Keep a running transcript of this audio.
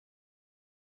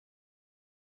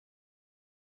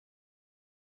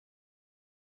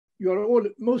You are all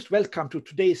most welcome to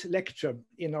today's lecture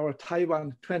in our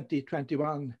Taiwan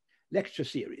 2021 lecture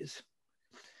series.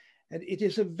 And it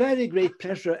is a very great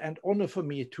pleasure and honor for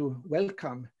me to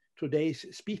welcome today's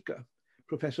speaker,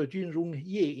 Professor Jiunn-rong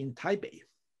Yeh in Taipei.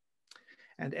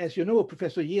 And as you know,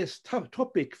 Professor Yeh's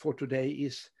topic for today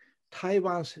is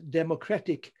Taiwan's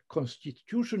democratic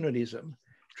constitutionalism,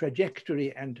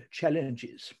 trajectory and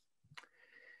challenges.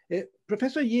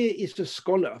 Professor Yeh is a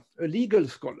scholar, a legal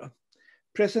scholar,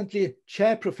 presently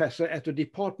chair professor at the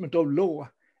Department of Law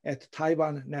at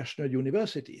Taiwan National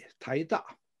University, Taida.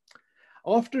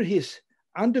 After his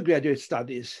undergraduate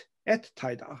studies at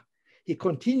Taida, he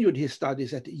continued his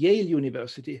studies at Yale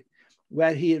University,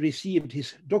 where he received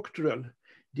his doctoral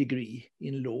degree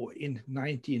in law in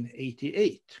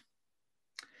 1988.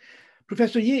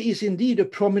 Professor Yeh is indeed a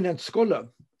prominent scholar,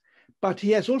 but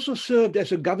he has also served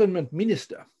as a government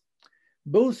minister,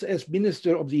 both as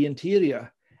Minister of the Interior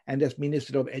and as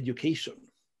Minister of Education.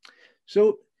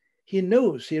 So he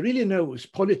really knows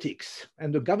politics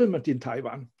and the government in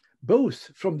Taiwan, both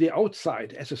from the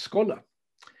outside as a scholar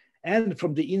and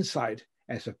from the inside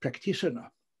as a practitioner.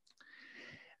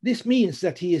 This means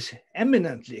that he is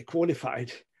eminently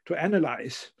qualified to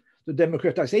analyze the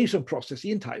democratization process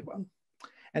in Taiwan.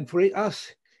 And for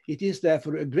us, it is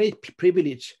therefore a great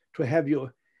privilege to have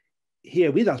you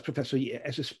here with us, Professor Yeh,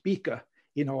 as a speaker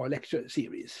in our lecture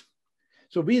series.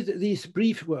 So with these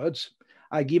brief words,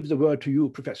 I give the word to you,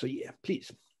 Professor Yeh,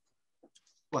 please.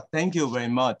 Well, thank you very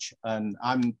much. And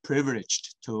I'm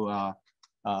privileged to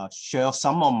share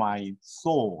some of my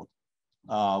thought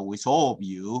with all of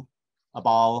you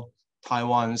about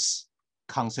Taiwan's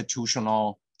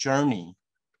constitutional journey.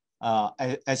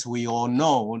 As we all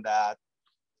know that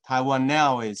Taiwan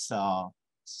now is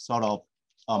sort of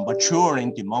a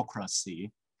maturing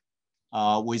democracy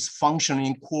with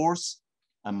functioning courts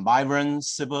and vibrant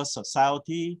civil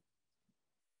society,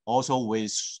 also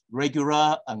with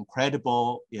regular and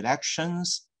credible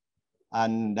elections.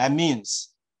 And that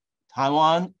means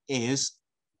Taiwan is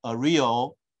a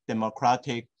real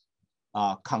democratic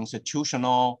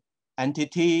constitutional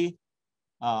entity,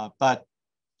 but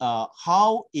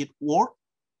how it worked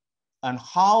and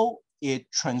how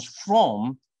it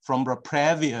transformed from the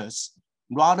previous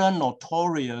rather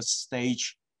notorious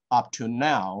stage up to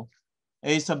now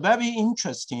is a very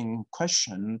interesting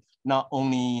question, not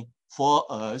only for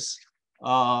us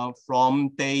from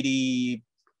daily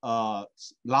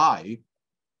life,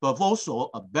 but also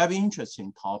a very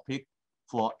interesting topic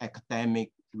for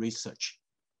academic research.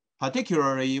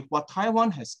 Particularly what Taiwan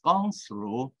has gone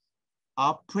through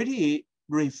are pretty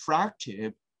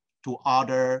reflective to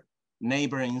other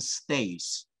neighboring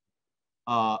states.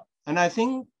 And I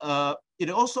think it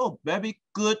also a very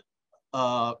good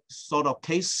sort of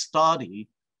case study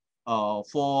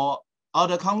for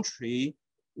other countries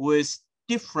with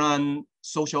different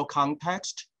social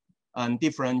context and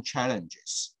different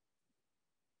challenges.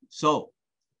 So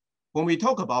when we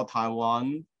talk about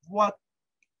Taiwan, what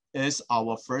is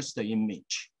our first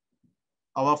image?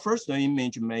 Our first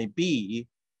image may be,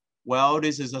 well,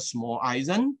 this is a small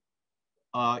island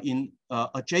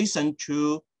adjacent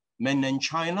to mainland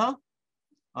China,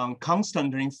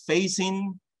 constantly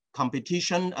facing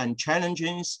competition and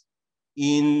challenges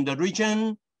in the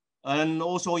region and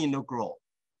also in the globe.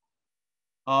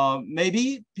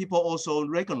 Maybe people also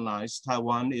recognize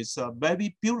Taiwan is a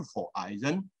very beautiful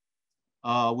island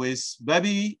with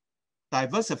very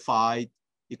diversified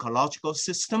ecological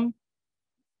system,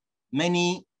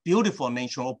 many beautiful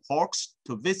national parks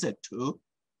to visit to,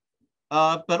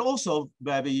 but also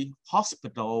very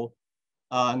hospitable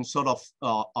and sort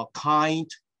of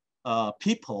kind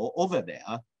people over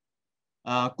there.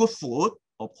 Good food,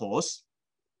 of course.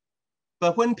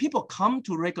 But when people come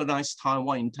to recognize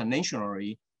Taiwan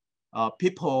internationally,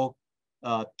 people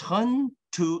turn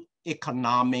to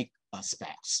economic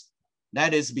aspects.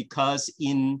 That is because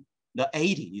in the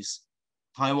 80s,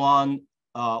 Taiwan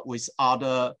with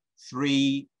other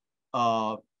three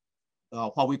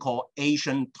what we call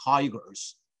Asian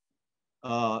tigers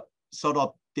sort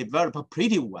of developed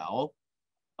pretty well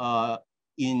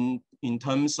in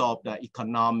terms of the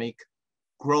economic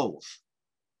growth.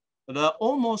 The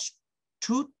almost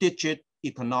two-digit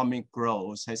economic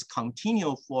growth has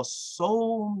continued for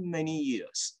so many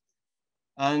years.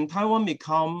 And Taiwan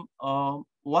become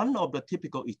one of the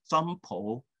typical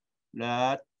example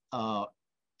that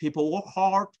people work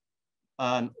hard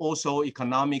and also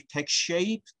economic take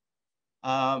shape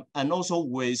and also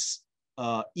with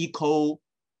equal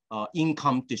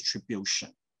income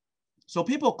distribution. So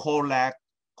people call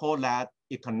that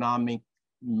economic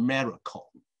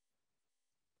miracle.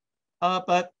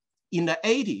 But in the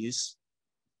 80s,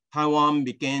 Taiwan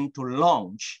began to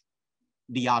launch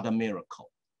the other miracle,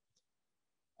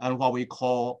 and what we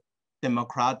call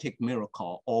democratic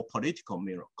miracle or political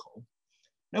miracle.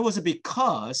 That was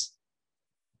because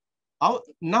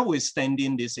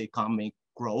notwithstanding this economic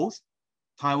growth,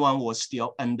 Taiwan was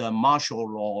still under martial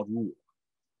law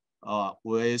rule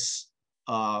with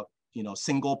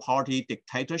single party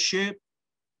dictatorship,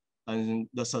 and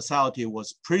the society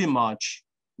was pretty much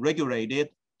regulated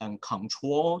and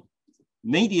controlled.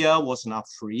 Media was not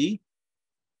free,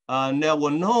 and there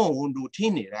were no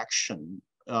routine election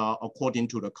according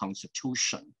to the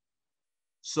Constitution.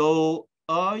 So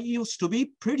it used to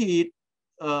be pretty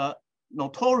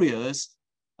notorious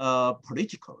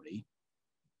politically.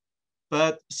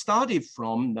 But started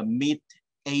from the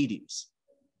mid-80s,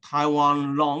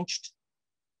 Taiwan launched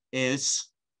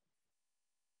its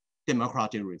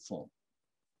democratic reform.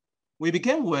 We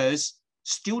began with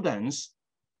students,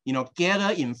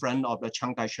 gather in front of the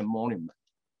Chiang Kai-shek monument,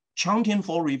 chanting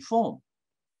for reform.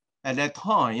 At that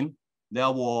time,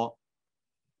 there were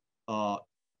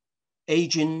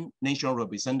Asian national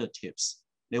representatives.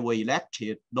 They were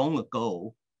elected long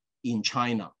ago in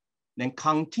China, then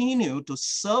continue to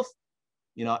serve,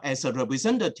 as a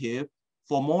representative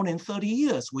for more than 30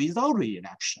 years without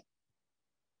re-election.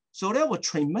 So there were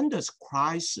tremendous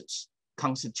crises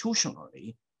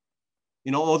constitutionally.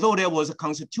 Although there was a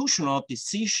constitutional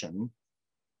decision,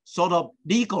 sort of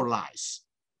legalize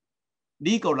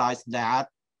that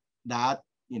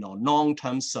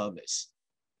long-term service.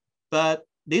 But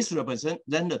these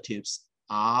representatives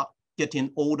are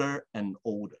getting older and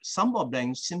older. Some of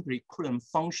them simply couldn't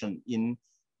function in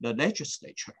the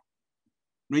legislature,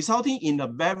 resulting in a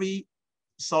very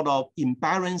sort of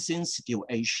embarrassing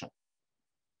situation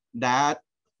that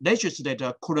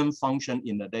legislators couldn't function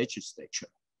in the legislature.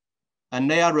 And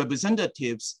their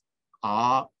representatives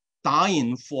are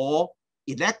dying for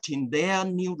electing their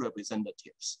new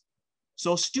representatives.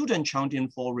 So students chanting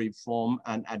for reform,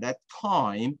 and at that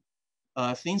time,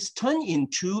 things turned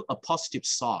into a positive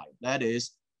side. That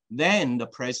is, then the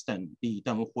president, Li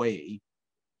Denghui,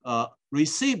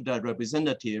 received the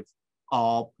representative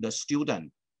of the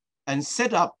student and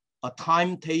set up a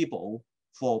timetable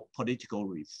for political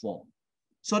reform.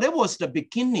 So that was the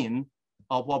beginning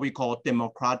of what we call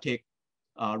democratic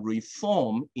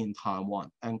reform in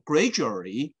Taiwan. And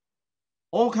gradually,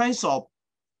 all kinds of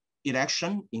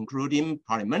election, including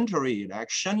parliamentary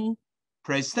election,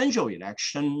 presidential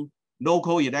election,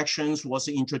 local elections was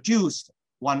introduced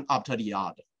one after the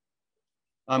other.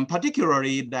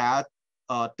 Particularly that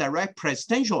direct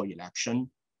presidential election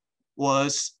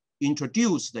was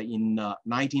introduced in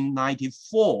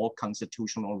 1994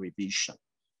 constitutional revision,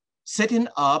 setting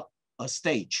up a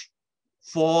stage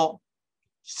for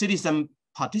citizen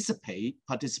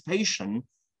participation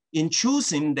in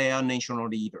choosing their national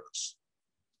leaders.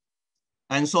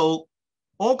 And so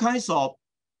all kinds of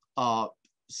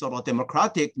sort of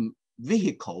democratic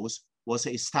vehicles was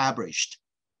established.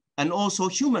 And also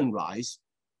human rights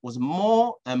was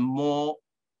more and more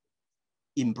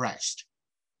embraced.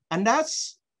 And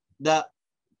that's the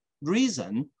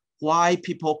reason why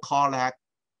people call that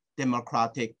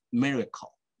democratic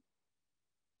miracle.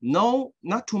 No,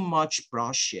 not too much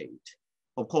bloodshed.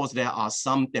 Of course, there are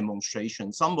some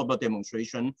demonstrations. Some of the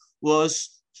demonstration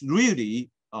was really,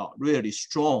 really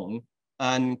strong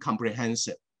and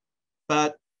comprehensive.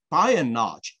 But by and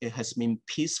large, it has been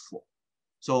peaceful.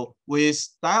 So with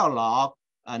dialogue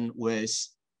and with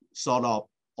sort of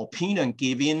opinion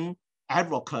giving,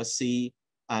 advocacy,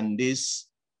 and this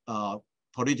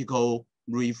political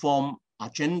reform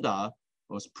agenda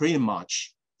was pretty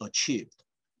much achieved.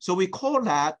 So we call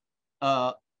that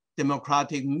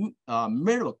democratic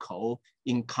miracle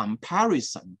in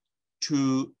comparison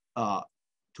to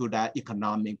that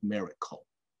economic miracle.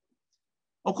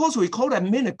 Of course, we call that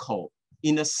miracle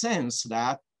in the sense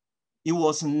that it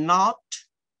was not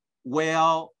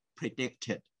well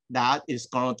predicted that it's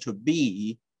going to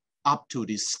be up to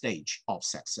this stage of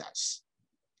success,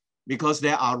 because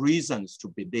there are reasons to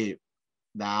believe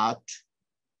that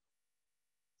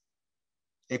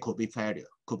it could be failure,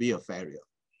 could be a failure.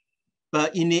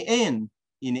 But in the end,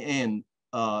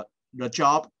 the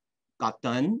job got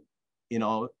done,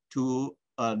 to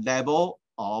a level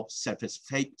of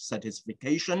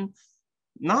satisfaction,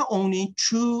 not only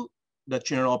to the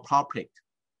general public,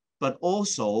 but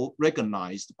also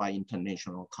recognized by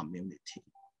international community.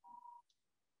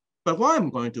 But what I'm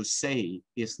going to say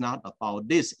is not about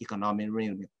this economic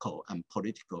vehicle and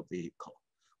political vehicle.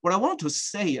 What I want to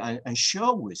say and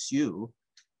share with you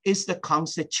is the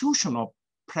constitutional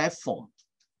platform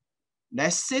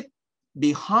that sits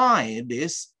behind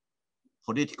this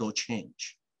political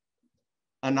change.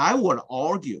 And I would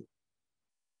argue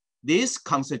this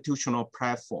constitutional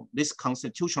platform, this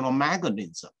constitutional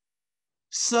mechanism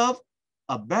serve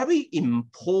a very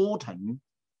important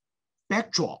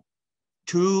backdrop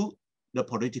to the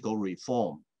political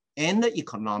reform and the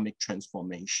economic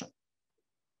transformation.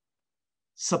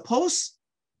 Suppose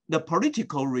the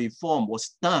political reform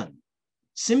was done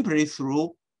simply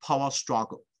through power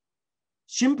struggle,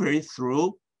 simply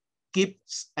through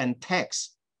gifts and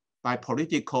takes by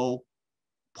political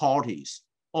parties,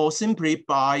 or simply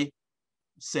by,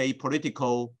 say,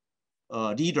 political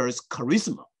leaders'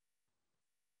 charisma.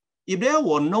 If there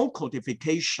were no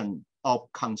codification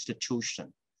of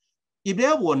constitution, if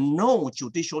there were no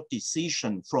judicial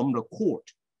decision from the court,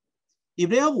 if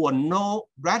there were no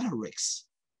rhetorics,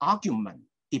 argument,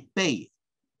 debate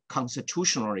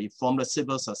constitutionally from the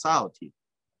civil society,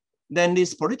 then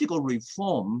this political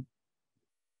reform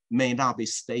may not be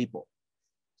stable.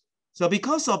 So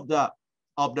because of the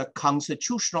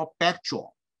constitutional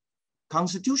backdrop,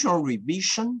 constitutional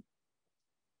revision,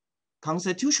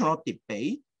 constitutional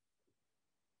debate,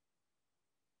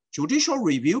 judicial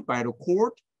review by the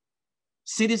court,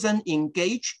 citizens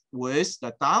engaged with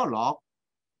the dialogue,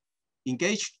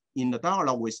 engaged in the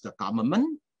dialogue with the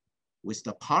government, with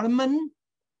the parliament,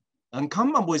 and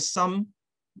come up with some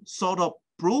sort of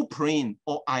blueprint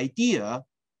or idea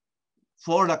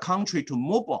for the country to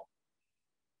move on.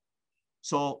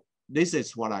 So this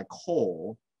is what I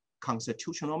call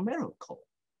constitutional miracle.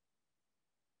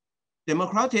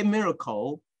 Democratic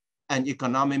miracle and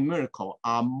economic miracle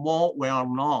are more well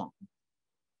known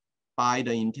by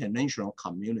the international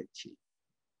community.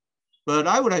 But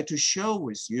I would like to share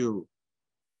with you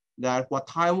that what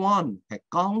Taiwan had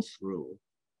gone through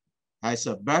has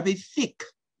a very thick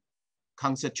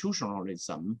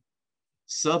constitutionalism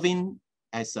serving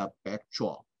as a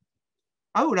backdrop.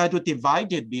 I would like to divide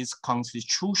this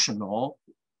constitutional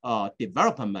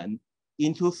development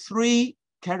into three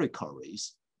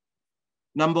categories.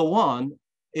 Number one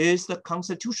is the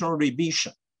constitutional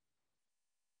revision.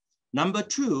 Number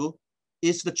two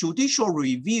is the judicial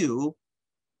review,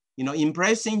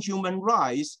 embracing human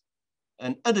rights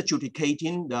and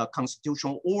adjudicating the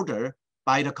constitutional order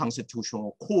by the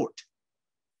constitutional court.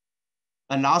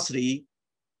 And lastly,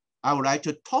 I would like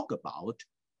to talk about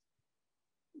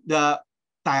the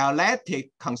dialectic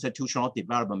constitutional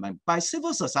development by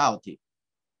civil society,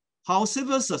 how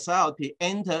civil society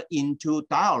enter into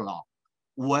dialogue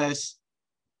with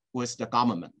the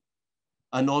government,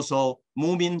 and also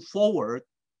moving forward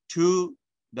to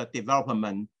the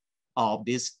development of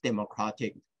this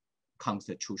democratic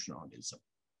constitutionalism.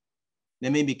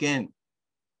 Let me begin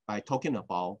by talking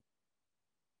about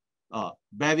a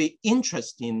very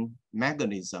interesting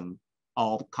mechanism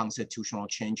of constitutional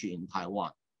change in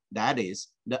Taiwan. That is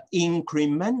the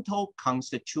incremental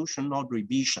constitutional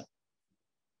revision.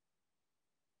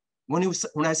 When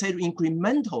I say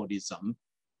incrementalism,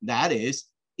 that is,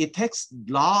 it takes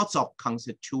lots of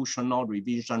constitutional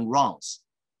revision rounds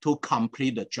to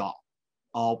complete the job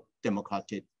of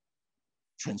democratic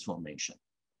transformation.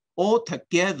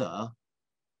 Altogether,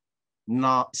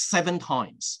 now 7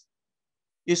 times.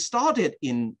 It started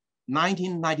in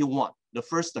 1991, the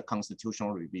first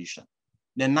constitutional revision.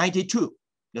 Then 92,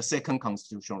 the second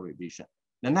constitutional revision.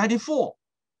 Then 94,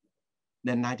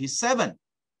 then 97,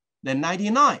 then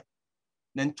 99,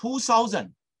 then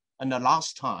 2000, and the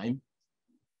last time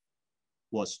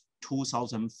was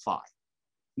 2005.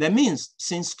 That means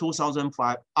since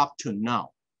 2005 up to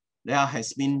now, there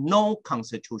has been no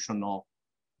constitutional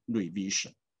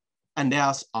revision. And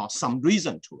there are some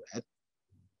reason to it.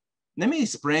 Let me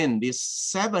explain these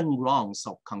 7 rounds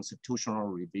of constitutional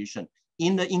revision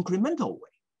in the incremental way.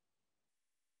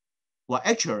 Well,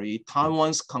 actually,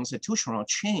 Taiwan's constitutional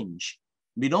change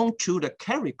belongs to the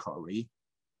category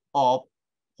of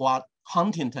what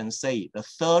Huntington said, the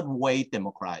third way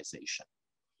democratization.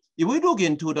 If we look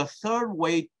into the third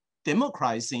way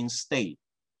democratizing state,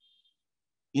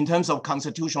 in terms of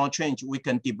constitutional change, we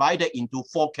can divide it into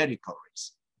 4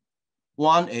 categories.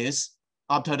 One is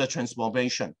after the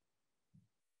transformation,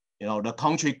 the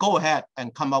country go ahead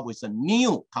and come up with a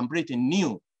new, completely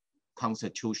new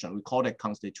constitution. We call it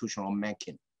constitutional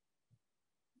making.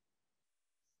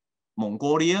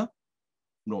 Mongolia,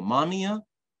 Romania,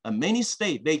 and many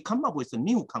states, they come up with a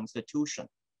new constitution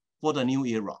for the new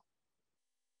era.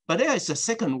 But there is a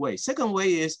second way. Second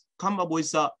way is come up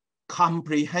with a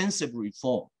comprehensive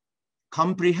reform,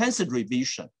 comprehensive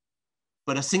revision,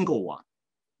 but a single one.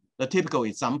 The typical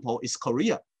example is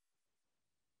Korea.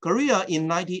 Korea in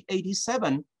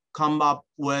 1987 come up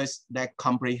with that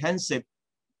comprehensive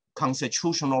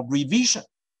constitutional revision.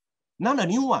 Not a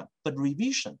new one, but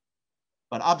revision.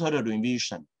 But after the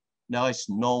revision, there is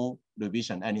no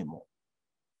revision anymore.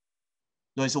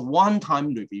 There is a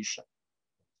one-time revision.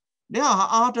 There are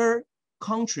other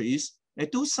countries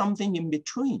that do something in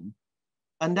between,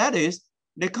 and that is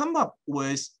they come up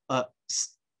with a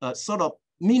sort of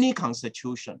mini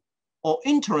constitution or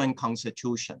interim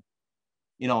constitution,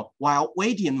 while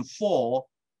waiting for,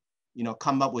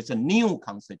 come up with a new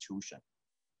constitution.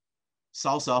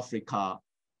 South Africa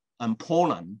and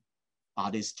Poland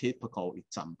are this typical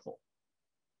example.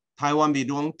 Taiwan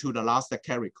belongs to the last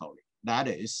category. That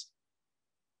is,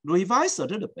 revise a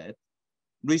little bit,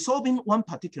 resolving one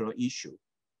particular issue,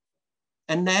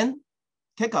 and then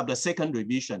take up the second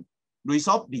revision,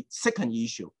 resolve the second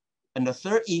issue, and the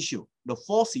third issue, the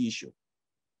fourth issue,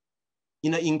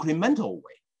 in an incremental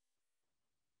way.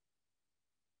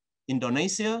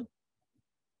 Indonesia,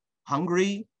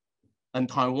 Hungary, and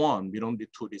Taiwan belong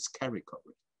to this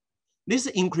category. This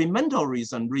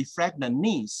incrementalism reflects the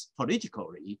needs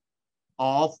politically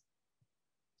of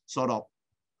sort of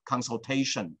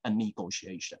consultation and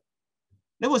negotiation.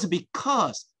 That was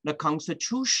because the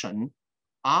Constitution,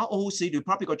 ROC,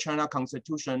 Republic of China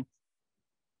Constitution,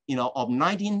 of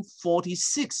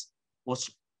 1946 was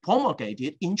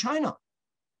promulgated in China.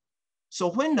 So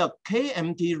when the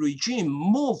KMT regime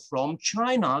moved from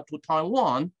China to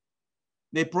Taiwan,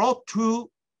 they brought two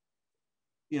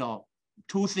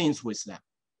things with them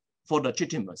for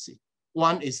legitimacy.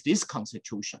 One is this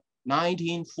Constitution,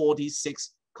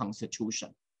 1946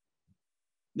 Constitution.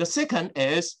 The second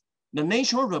is the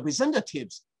national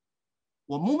representatives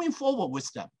were moving forward with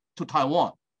them to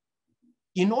Taiwan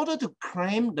in order to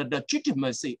claim the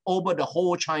legitimacy over the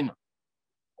whole China,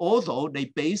 although they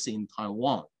based in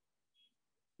Taiwan,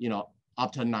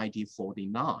 after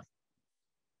 1949.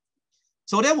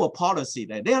 So there were policy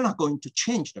that they are not going to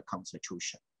change the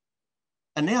Constitution,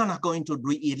 and they are not going to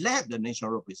re-elect the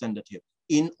national representative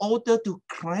in order to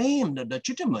claim the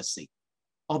legitimacy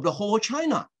of the whole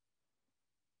China.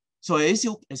 So as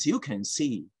you can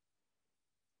see,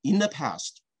 in the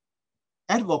past,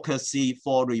 advocacy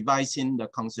for revising the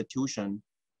Constitution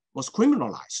was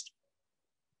criminalized.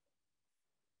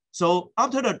 So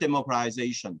after the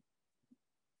democratization,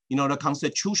 the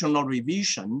constitutional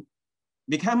revision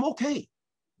became okay.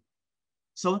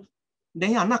 So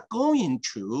they are not going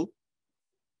to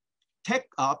take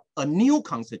up a new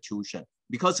constitution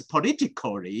because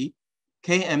politically,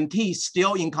 KMT is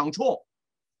still in control.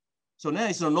 So there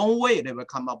is no way they will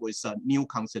come up with a new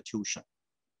constitution.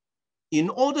 In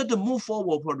order to move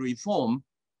forward for reform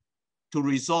to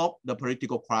resolve the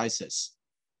political crisis,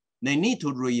 they need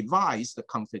to revise the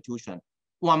constitution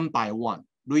one by one,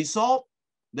 resolve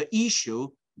the issue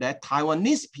that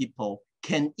Taiwanese people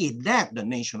can elect the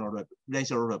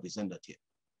national representative.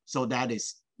 So that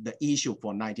is the issue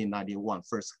for 1991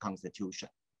 first constitution.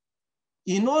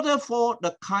 In order for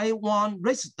the Taiwan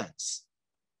residents,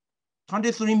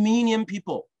 23 million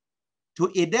people, to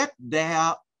elect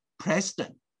their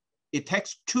president, it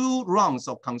takes 2 rounds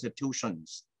of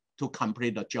constitutions to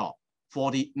complete the job.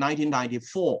 For the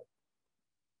 1994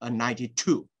 and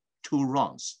 92, 2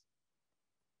 rounds.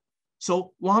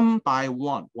 So one by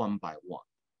one.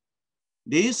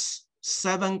 These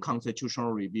 7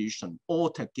 constitutional revisions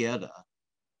altogether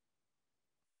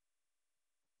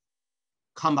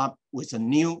come up with a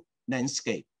new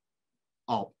landscape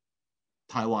of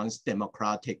Taiwan's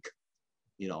democratic,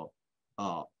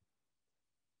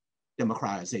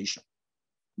 democratization.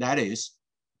 That is,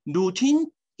 routine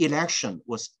election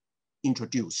was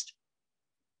introduced.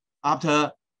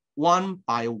 After one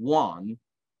by one,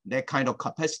 that kind of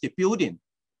capacity building,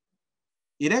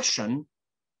 election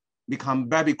become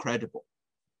very credible.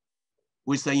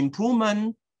 With the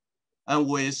improvement and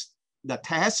with the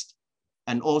test,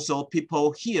 and also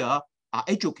people here are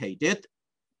educated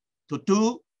to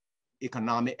do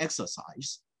economic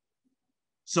exercise.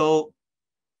 So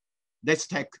let's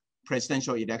take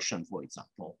presidential election, for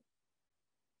example.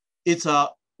 It's a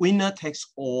winner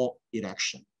takes all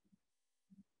election.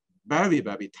 Very,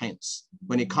 very tense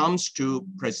when it comes to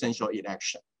presidential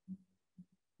election.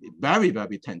 Very,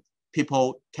 very tense.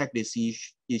 People take this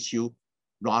issue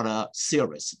rather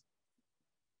seriously.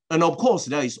 And of course,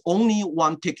 there is only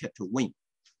one ticket to win.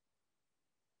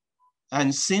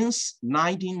 And since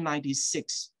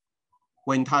 1996,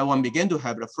 when Taiwan began to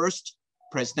have the first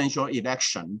presidential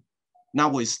election,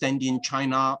 notwithstanding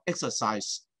China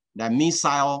exercise that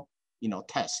missile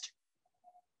test,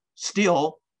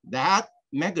 still that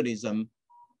mechanism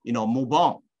move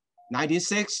on.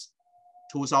 96,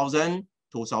 2000,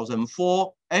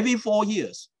 2004, every 4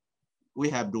 years, we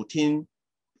have routine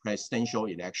presidential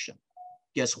election.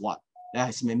 Guess what? There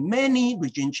has been many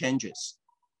regime changes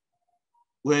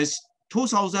with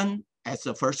 2000 as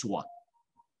the first one.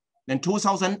 Then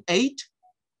 2008,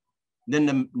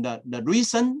 then the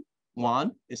recent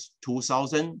one is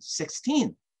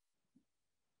 2016.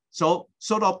 So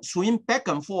sort of swing back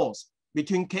and forth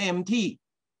between KMT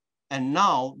and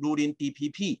now ruling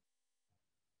DPP.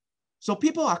 So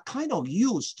people are kind of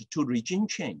used to regime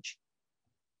change.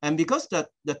 And because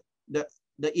the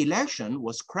election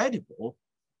was credible,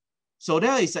 so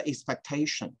there is an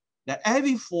expectation that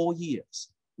every 4 years,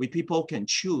 people can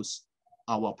choose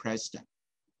our president.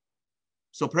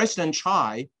 So President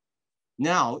Tsai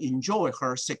now enjoy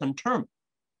her second term.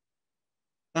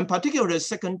 And particularly the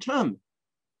second term,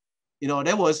 you know,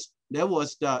 there was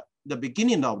the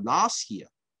beginning of last year.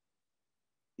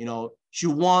 You know, she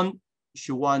won,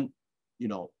 you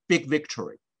know, big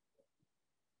victory,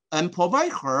 and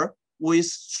provide her with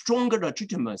stronger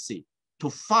legitimacy to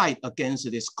fight against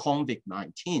this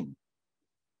COVID-19,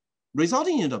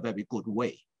 resulting in a very good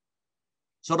way.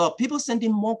 So the people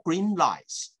sending more green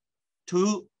lights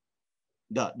to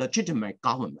the legitimate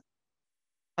government.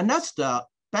 And that's the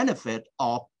benefit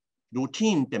of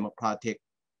routine democratic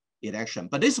election.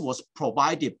 But this was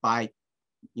provided by,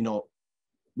 you know,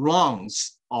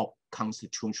 rounds of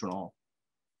constitutional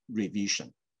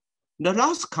revision. The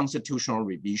last constitutional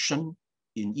revision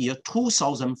in year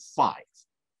 2005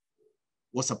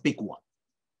 was a big one,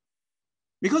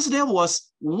 because there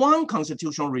was one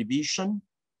constitutional revision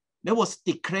that was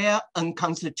declared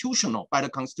unconstitutional by the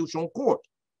Constitutional Court.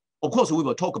 Of course, we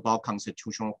will talk about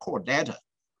Constitutional Court later,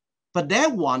 but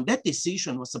that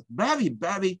decision was a very,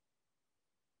 very,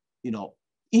 you know,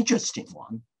 interesting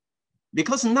one,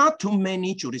 because not too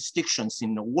many jurisdictions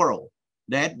in the world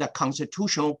that the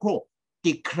Constitutional Court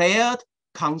declared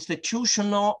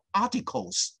constitutional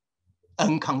articles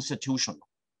unconstitutional.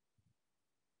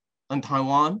 And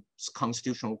Taiwan's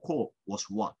Constitutional Court was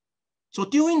one. So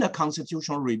during the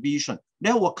constitutional revision,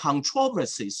 there were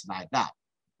controversies like that.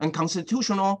 And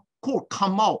Constitutional Court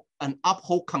come out and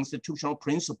uphold constitutional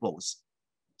principles,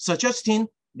 suggesting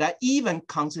that even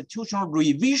constitutional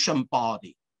revision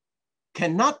body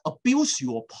cannot abuse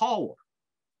your power.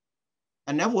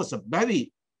 And that was a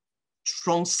very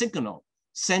strong signal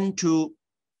sent to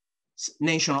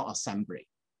National Assembly.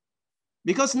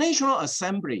 Because National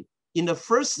Assembly in the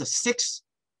first 6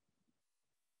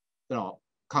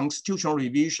 constitutional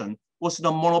revision was the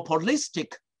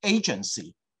monopolistic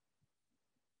agency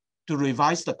to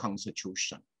revise the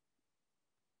Constitution.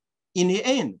 In the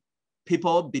end,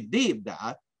 people believe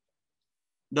that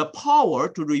the power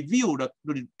to review,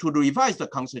 to revise the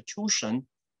Constitution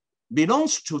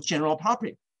belongs to general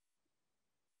public.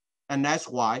 And that's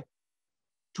why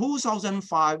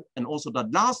 2005 and also the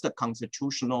last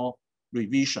constitutional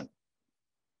revision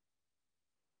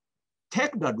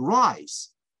take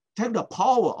the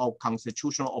power of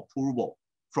constitutional approval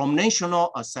from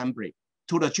National Assembly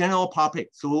to the general public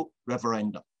through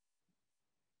referendum.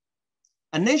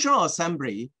 And National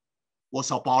Assembly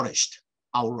was abolished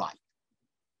outright.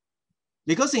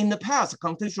 Because in the past,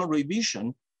 constitutional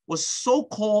revision was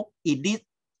so-called elite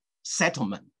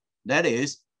settlement. That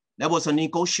is, there was a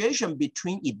negotiation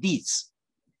between elites.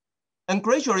 And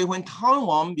gradually, when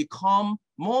Taiwan became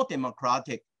more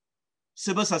democratic,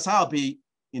 civil society,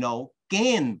 you know,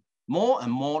 gained more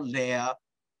and more their,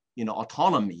 you know,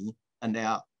 autonomy and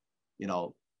their, you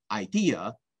know,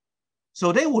 idea.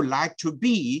 So they would like to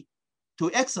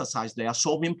exercise their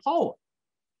sovereign power.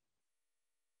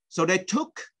 So they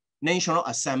took National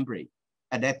Assembly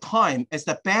at that time as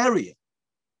the barrier.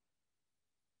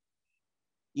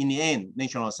 In the end,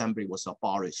 National Assembly was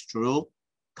abolished through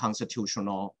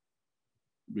constitutional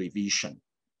revision.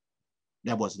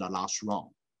 That was the last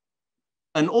round.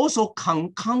 And also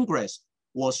Congress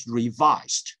was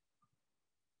revised.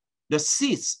 The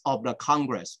seats of the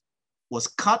Congress was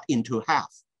cut into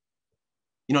half.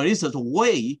 You know, this is the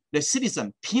way the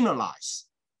citizen penalized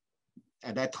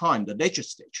at that time, the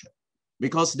legislature,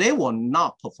 because they were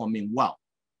not performing well.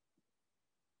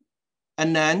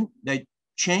 And then they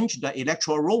changed the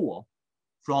electoral roll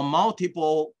from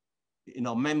multiple, you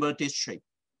know, member district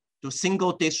to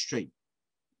single district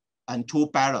and 2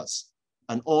 ballots,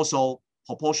 and also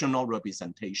proportional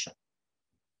representation.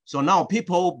 So now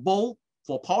people vote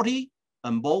for party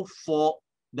and vote for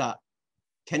the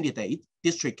candidate,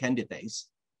 district candidates,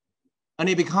 and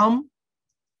it become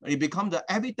the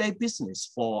everyday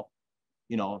business for,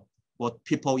 you know, for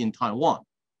people in Taiwan.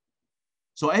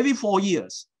 So every 4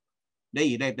 years,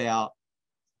 they elect their,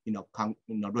 you know,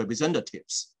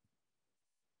 representatives.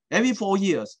 Every 4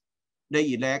 years,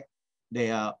 they elect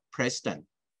their president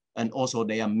and also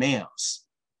their mayors.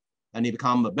 And it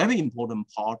becomes a very important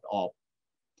part of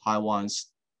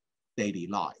Taiwan's daily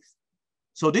life.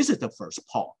 So this is the first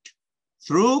part.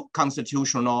 Through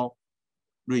constitutional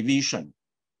revision,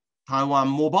 Taiwan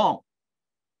move on,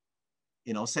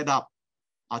 set up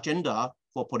agenda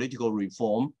for political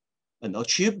reform and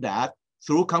achieve that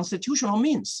through constitutional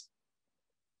means.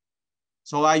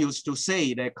 So I used to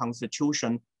say that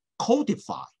Constitution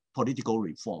codify political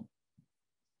reform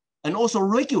and also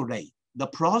regulate the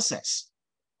process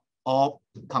of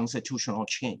constitutional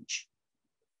change.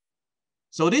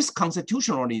 So this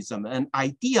constitutionalism and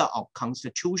idea of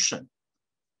constitution,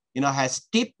 has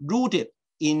deep rooted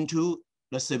into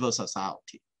the civil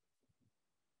society.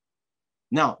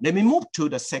 Now, let me move to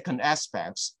the second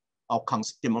aspects of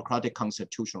democratic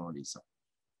constitutionalism.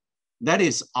 That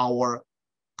is our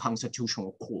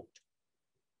constitutional court.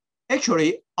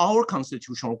 Actually, our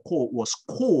constitutional court was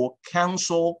called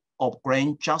Council of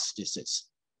Grand Justices,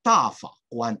 大法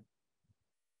官.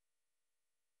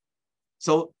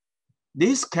 So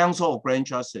this Council of Grand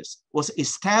Justice was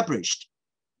established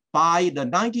by the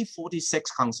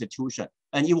 1946 Constitution,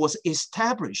 and it was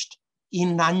established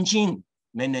in Nanjing,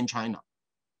 mainland China.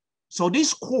 So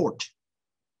this court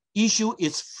issued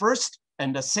its first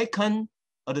and the second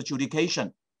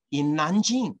adjudication in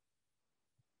Nanjing,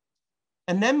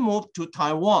 and then moved to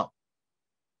Taiwan.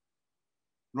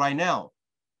 Right now,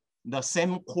 the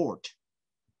same court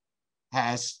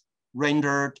has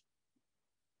rendered,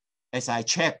 as I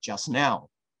checked just now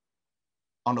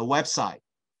on the website,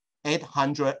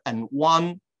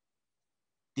 801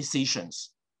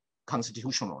 decisions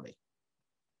constitutionally.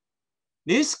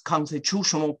 This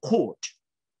constitutional court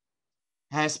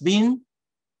has been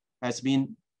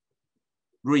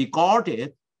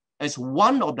regarded as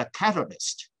one of the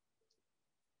catalysts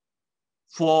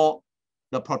for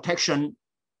the protection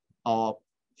of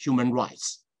human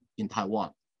rights in Taiwan,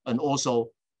 and also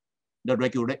the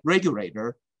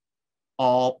regulator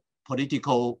of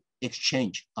political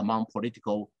exchange among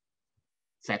political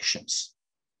factions.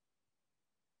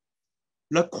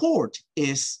 The court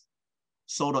is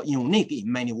sort of unique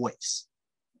in many ways.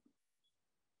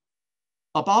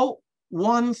 About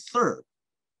 1/3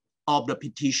 of the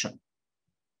petition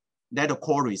that the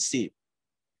court received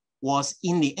was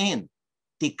in the end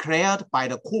declared by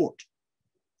the court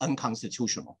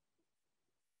unconstitutional.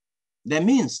 That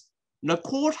means the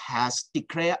court has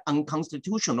declared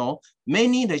unconstitutional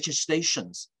many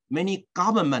legislations, many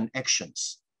government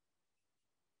actions,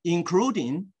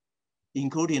 including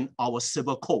our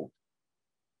civil code.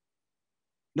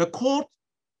 The court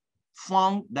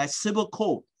found that civil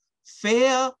code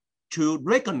failed to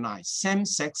recognize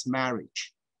same-sex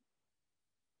marriage.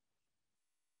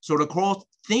 So the court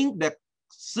think that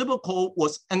civil code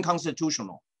was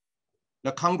unconstitutional.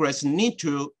 The Congress need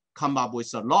to come up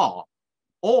with a law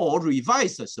or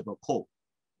revise the civil code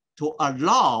to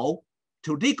allow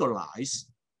to legalize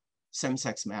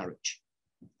same-sex marriage.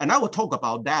 And I will talk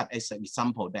about that as an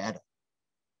example data.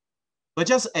 But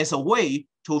just as a way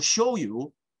to show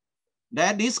you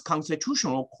that this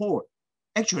constitutional court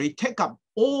actually take up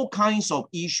all kinds of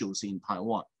issues in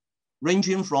Taiwan,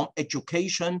 ranging from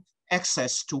education,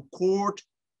 access to court,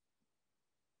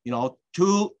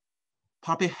 to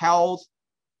public health,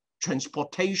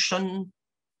 transportation,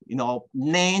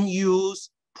 land use,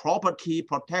 property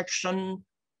protection,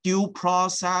 due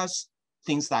process,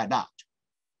 things like that.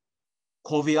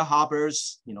 COVID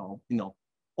harbors,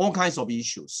 all kinds of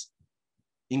issues,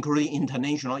 including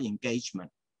international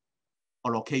engagement,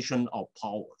 allocation of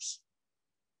powers.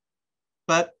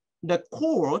 But the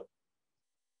court,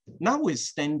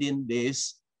 notwithstanding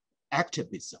this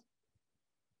activism,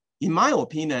 in my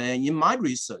opinion and in my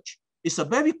research, it's a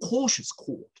very cautious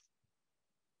court.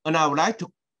 And I would like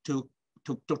to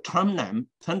term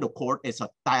the court as a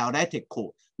dialectic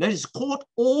court. That is, court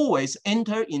always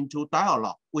enter into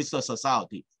dialogue with the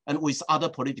society and with other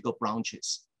political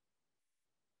branches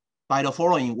by the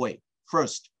following way.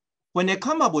 First, when they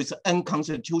come up with an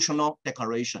unconstitutional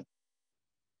declaration,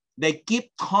 they give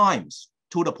times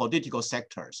to the political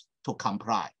sectors to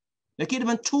comply. They give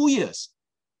them 2 years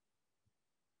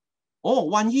or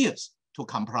 1 year to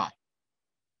comply.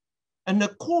 And the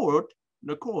court,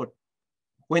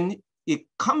 when it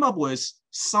come up with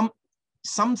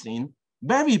something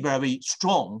very, very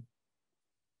strong,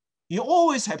 you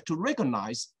always have to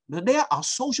recognize that there are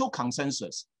social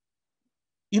consensus.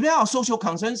 If there are social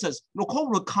consensus, the court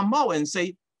will come out and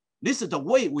say, this is the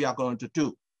way we are going to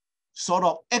do, sort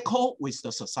of echo with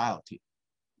the society.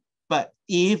 But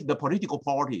if the political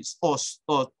parties or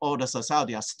the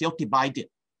society are still divided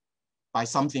by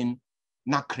something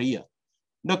not clear,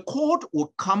 the court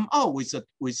will come out with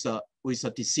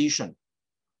a decision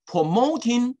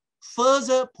promoting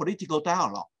further political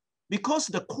dialogue, because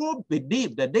the court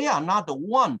believe that they are not the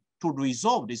one to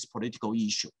resolve this political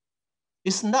issue.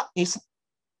 It's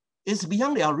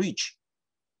beyond their reach,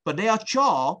 but their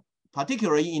job,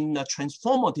 particularly in a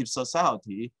transformative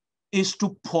society, is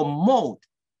to promote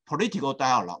political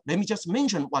dialogue. Let me just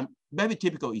mention one very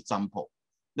typical example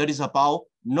that is about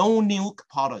no nuke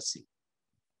policy.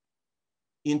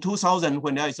 In 2000,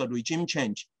 when there is a regime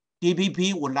change,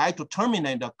 DPP would like to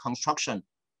terminate the construction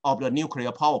of the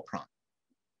nuclear power plant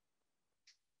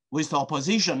with the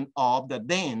opposition of the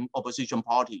then opposition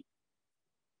party,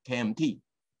 KMT.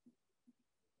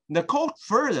 The court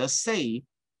further say,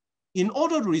 in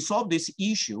order to resolve this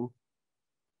issue,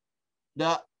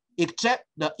 the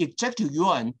executive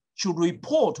yuan should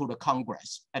report to the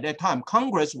Congress. At that time,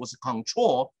 Congress was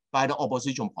controlled by the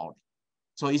opposition party.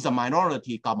 So it's a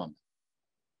minority government.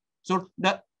 So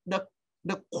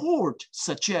the court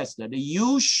suggests that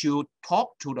you should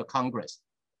talk to the Congress,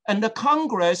 and the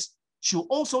Congress should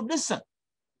also listen.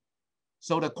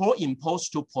 So the court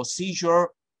imposed two procedural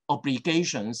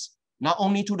obligations, not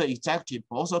only to the executive,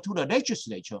 but also to the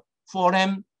legislature, for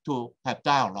them to have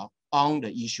dialogue on the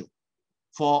issue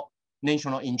for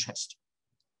national interest.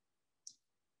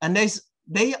 And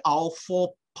they are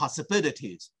four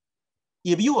possibilities.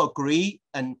 If you agree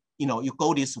and you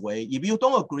go this way, if you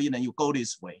don't agree, then you go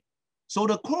this way. So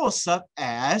the court served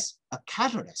as a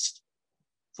catalyst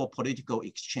for political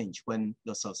exchange when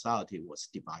the society was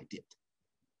divided.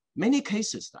 Many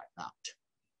cases like that.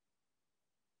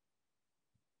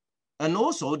 And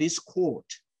also this court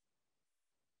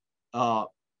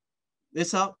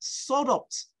is a sort of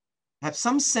have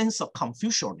some sense of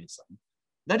Confucianism.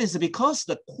 That is because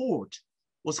the court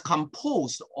was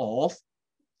composed of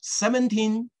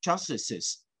 17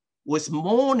 justices, with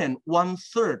more than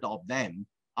 1/3 of them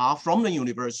are from the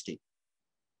university,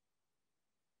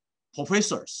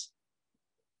 professors,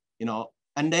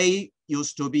 and they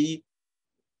used to be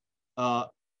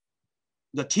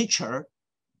the teacher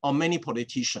of many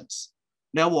politicians.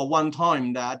 There was one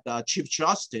time that the Chief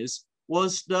Justice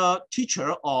was the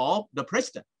teacher of the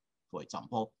president, for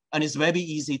example, and it's very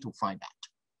easy to find that.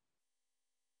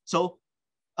 So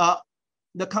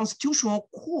the Constitutional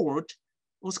Court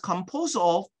was composed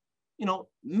of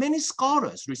many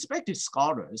scholars, respected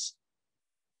scholars,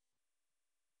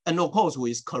 and of course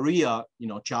with career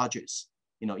judges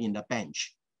in the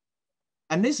bench.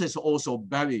 And this is also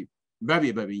very,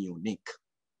 very, very unique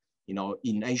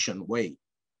in Asian way.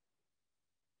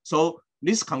 So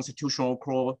this Constitutional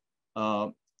Court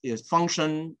is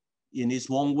function in its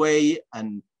own way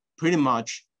and pretty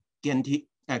much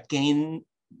gain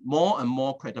more and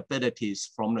more credibilities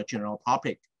from the general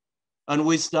public. And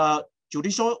with the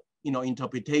judicial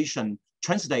interpretation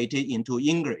translated into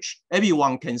English,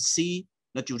 everyone can see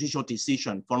the judicial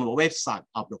decision from the website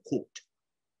of the court.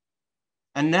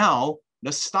 And now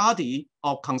the study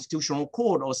of Constitutional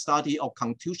Court or study of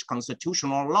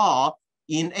constitutional law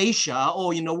in Asia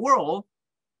or in the world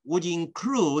would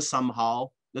include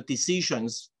somehow the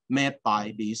decisions made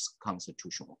by this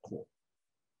Constitutional Court.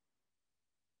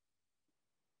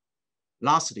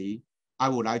 Lastly, I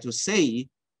would like to say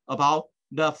about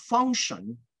the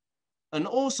function and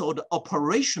also the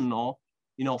operational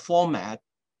format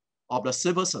of the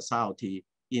civil society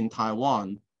in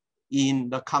Taiwan in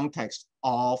the context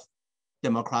of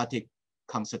democratic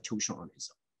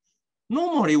constitutionalism.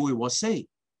 Normally, we will say,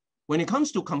 when it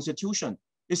comes to constitution,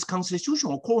 it's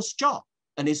Constitutional Court's job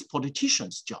and it's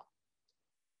politicians' job.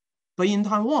 But in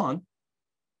Taiwan,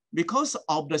 because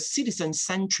of the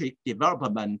citizen-centric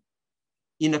development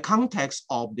in the context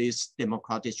of this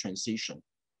democratic transition,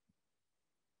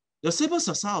 the civil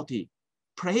society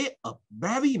played a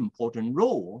very important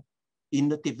role in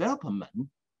the development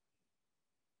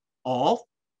of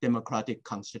democratic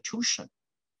constitution.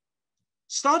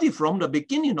 Starting from the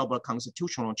beginning of a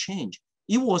constitutional change,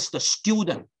 it was the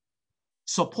student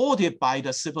supported by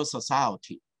the civil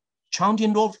society,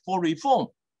 chanting for reform,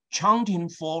 chanting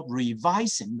for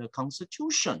revising the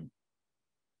constitution.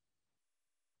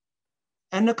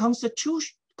 And the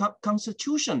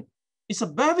constitution is a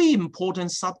very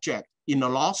important subject in the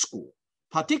law school,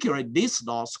 particularly this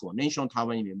law school, National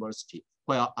Taiwan University,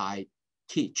 where I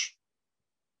teach.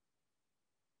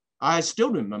 I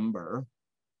still remember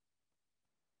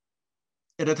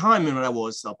at the time when I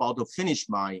was about to finish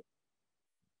my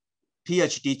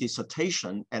PhD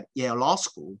dissertation at Yale Law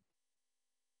School,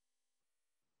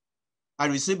 I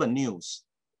received a news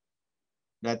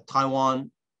that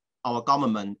Taiwan, our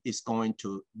government is going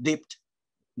to lift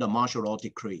the martial law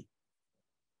decree.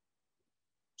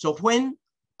 So when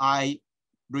I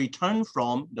returned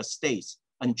from the States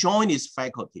and joined its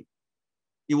faculty,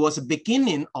 it was the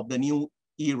beginning of the new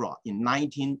era in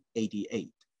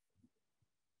 1988.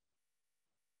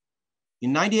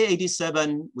 In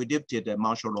 1987, we did a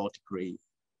martial law degree.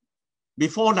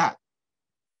 Before that,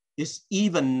 it's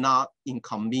even not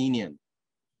inconvenient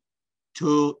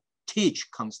to teach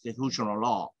constitutional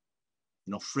law,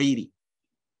 freely.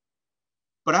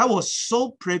 But I was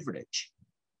so privileged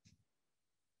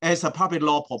as a public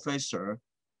law professor,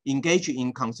 engaged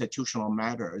in constitutional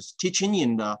matters, teaching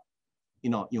in the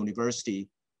university.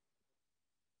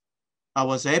 I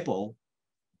was able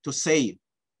to say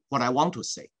what I want to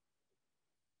say.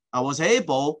 I was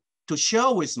able to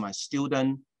share with my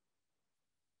students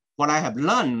what I have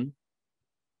learned,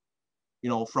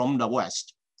 from the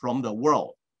West, from the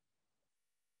world.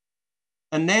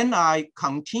 And then I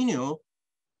continue,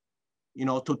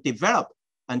 to develop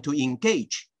and to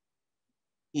engage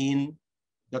in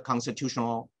the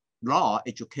constitutional law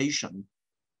education.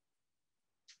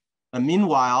 And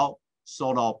meanwhile,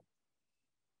 sort of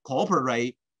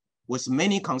cooperate with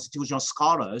many constitutional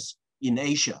scholars in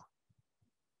Asia.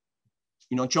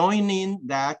 Joining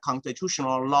that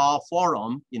constitutional law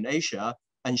forum in Asia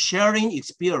and sharing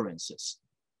experiences.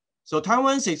 So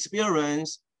Taiwan's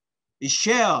experience is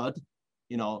shared,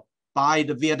 by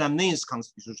the Vietnamese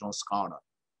constitutional scholar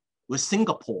with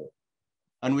Singapore.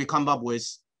 And we come up with,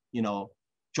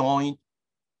 joint,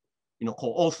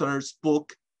 co-authors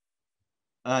book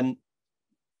and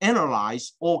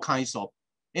analyze all kinds of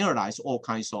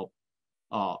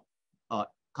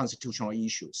constitutional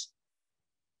issues.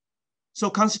 So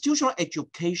constitutional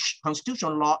education,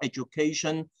 constitutional law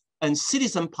education, and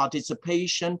citizen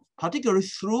participation, particularly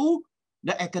through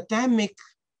the academic,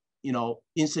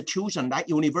 institution like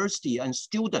university and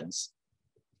students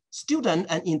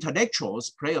and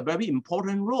intellectuals play a very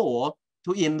important role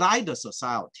to enlighten the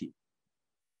society.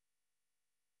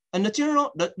 And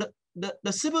the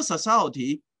civil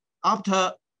society,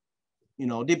 after,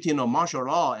 lifting of martial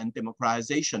law and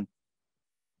democratization,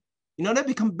 they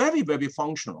become very, very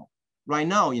functional. Right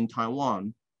now in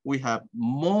Taiwan, we have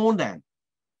more than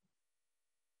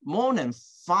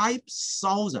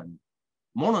 5,000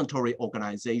 voluntary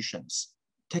organizations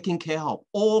taking care of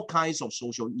all kinds of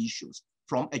social issues,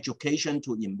 from education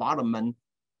to environment,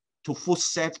 to food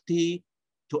safety,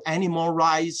 to animal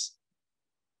rights.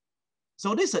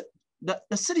 So the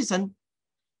citizen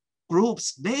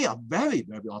groups, they are very,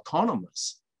 very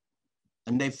autonomous,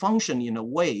 and they function in a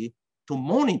way to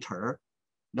monitor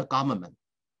the government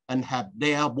and have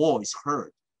their voice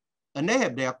heard. And they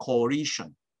have their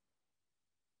coalition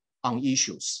on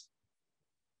issues.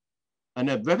 And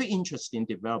a very interesting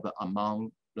development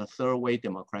among the third wave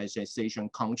democratization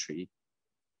country.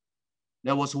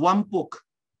 There was one book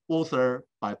authored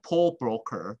by Paul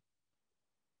Broker,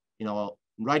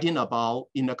 writing about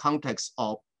in the context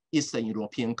of Eastern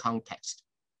European context.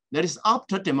 That is,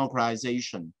 after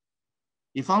democratization,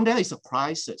 he found there is a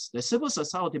crisis. The civil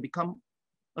society become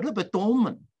a little bit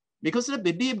dormant because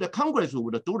they believe the Congress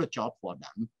would do the job for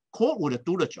them, court would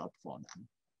do the job for them.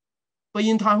 But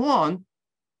in Taiwan,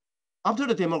 after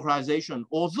the democratization,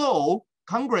 although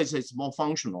Congress is more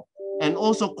functional and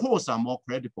also courts are more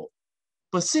credible,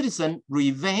 but citizens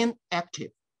remain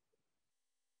active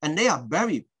and they are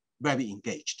very, very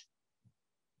engaged.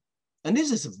 And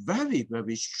this is a very,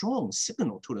 very strong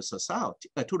signal to the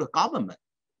society, to the government,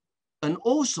 and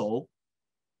also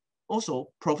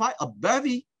provide a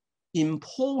very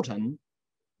important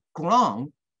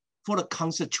ground for the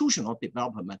constitutional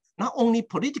development, not only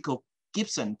political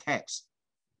gives and takes.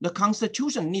 The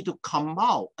Constitution need to come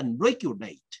out and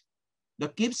regulate the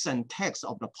gives and takes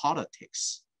of the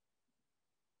politics.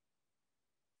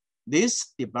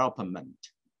 This development,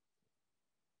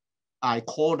 I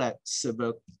call that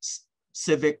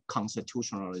civic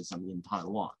constitutionalism in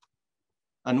Taiwan.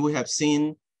 And we have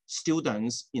seen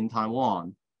students in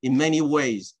Taiwan in many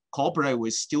ways cooperate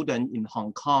with students in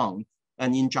Hong Kong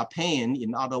and in Japan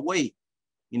in other ways.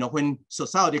 When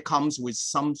society comes with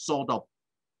some sort of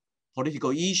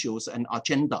political issues and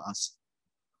agendas.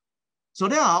 So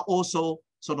there are also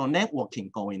sort of networking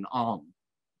going on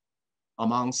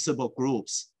among civil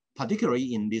groups,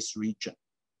 particularly in this region.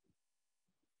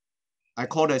 I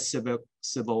call it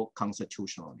civil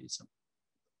constitutionalism.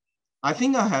 I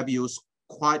think I have used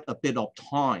quite a bit of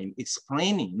time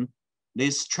explaining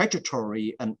this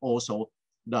trajectory and also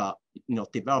the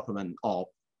development of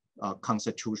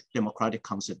democratic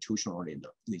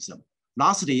constitutionalism.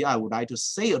 Lastly, I would like to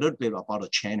say a little bit about the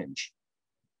challenge.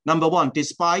 Number one,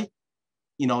 despite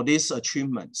these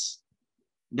achievements,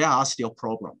 there are still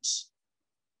problems.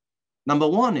 Number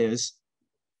one is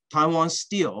Taiwan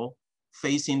still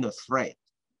facing the threat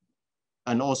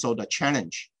and also the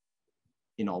challenge,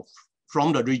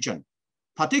 from the region,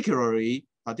 particularly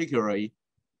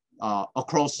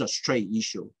across the Strait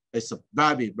issue. It's a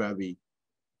very, very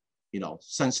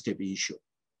sensitive issue.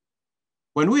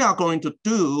 When we are going to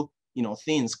do,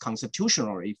 things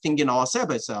constitutionally, thinking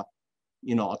ourselves as a,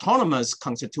 autonomous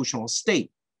constitutional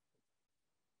state,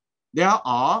 there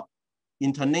are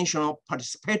international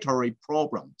participatory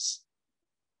problems.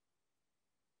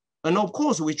 And of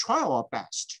course, we try our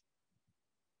best,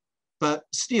 but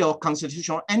still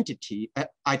constitutional identity,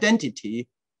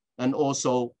 and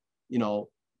also,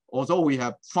 although we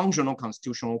have functional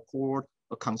constitutional court,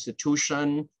 a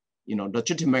constitution,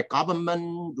 legitimate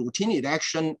government, routine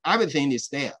election, everything is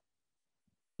there.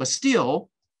 But still,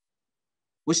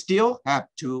 we still have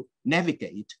to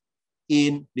navigate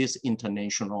in this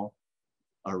international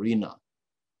arena.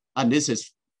 And this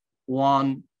is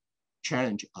one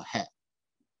challenge ahead.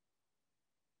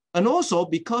 And also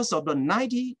because of the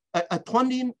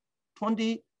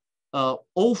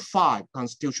 2005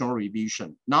 constitutional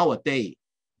revision, nowadays,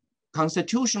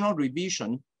 constitutional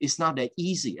revision is not that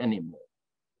easy anymore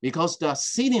because the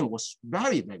ceiling was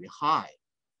very, very high.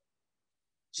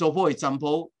 So for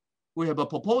example, we have a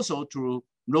proposal to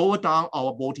lower down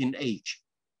our voting age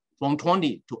from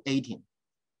 20 to 18.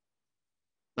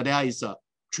 But there is a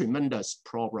tremendous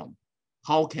problem.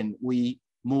 How can we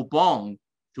move on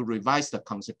to revise the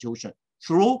Constitution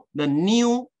through the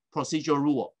new procedure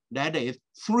rule, that is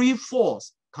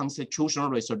 3/4 constitutional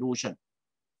resolution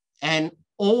and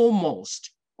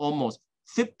almost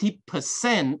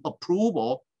 50%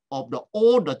 approval of the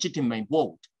all legitimate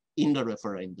vote in the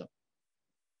referendum.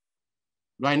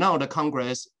 Right now, the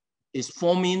Congress is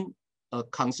forming a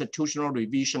constitutional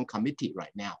revision committee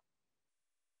right now.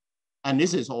 And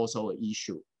this is also an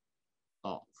issue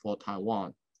for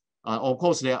Taiwan. Of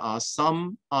course, there are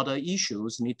some other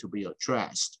issues need to be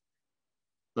addressed.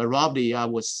 But roughly, I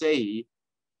would say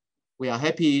we are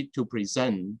happy to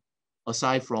present,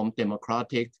 aside from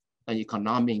democratic and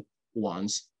economic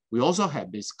ones, we also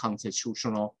have this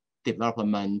constitutional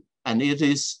development, and it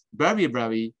is very,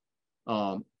 very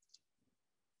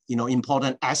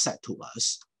important asset to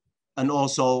us. And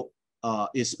also,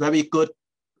 it's very good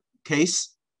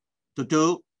case to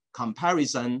do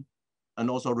comparison and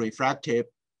also reflective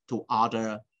to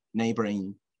other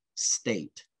neighboring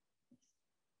state.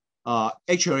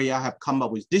 Actually, I have come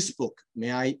up with this book.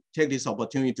 May I take this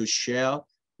opportunity to share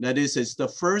that this is the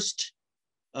first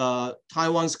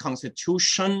Taiwan's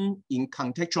constitution in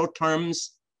contextual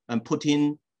terms and put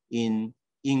in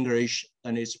English,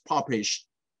 and it's published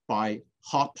by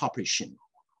Hart Publishing.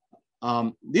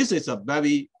 This is a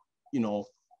very, this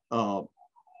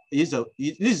is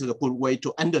a good way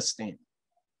to understand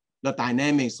the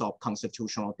dynamics of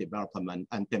constitutional development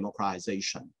and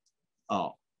democratization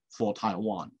for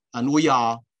Taiwan. And we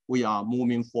are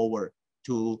moving forward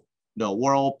to the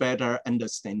world better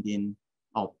understanding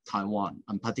of Taiwan,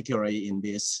 and particularly in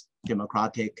this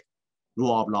democratic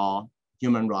rule of law,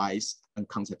 human rights, and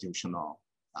constitutional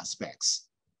aspects.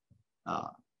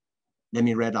 Let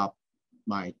me wrap up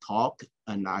my talk,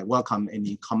 and I welcome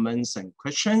any comments and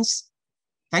questions.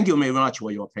 Thank you very much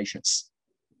for your patience.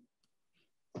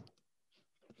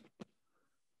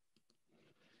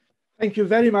 Thank you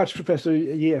very much, Professor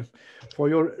Yeh, for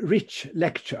your rich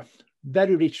lecture,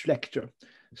 very rich lecture.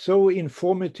 So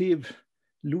informative,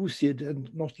 lucid,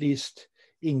 and not least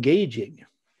engaging.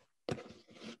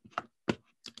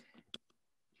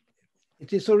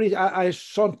 It is already, I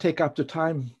shan't take up the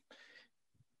time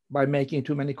by making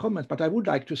too many comments, but I would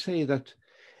like to say that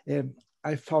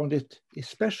I found it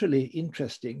especially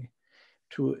interesting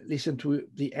to listen to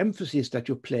the emphasis that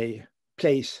you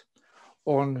place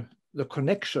on the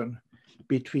connection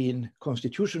between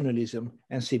constitutionalism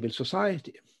and civil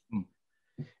society.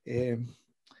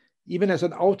 Even as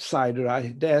an outsider, I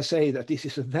dare say that this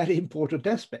is a very important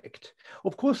aspect.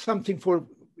 Of course, something for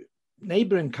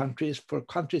neighboring countries, for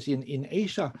countries in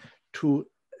Asia to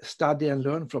study and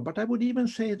learn from. But I would even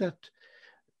say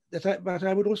but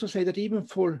I would also say that even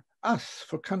for us,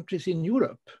 for countries in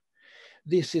Europe,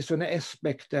 this is an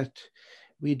aspect that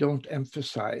we don't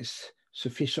emphasize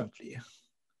sufficiently.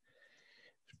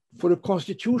 For the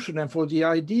Constitution and for the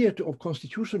idea of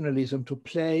constitutionalism to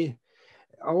play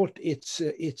out its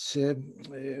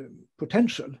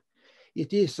potential,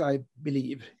 it is, I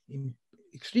believe,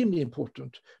 extremely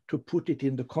important to put it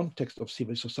in the context of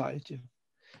civil society,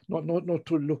 not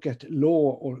to look at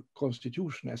law or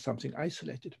constitution as something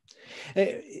isolated.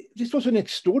 This was an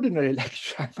extraordinary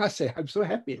lecture, I must say. I'm so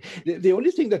happy. The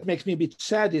only thing that makes me a bit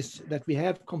sad is that we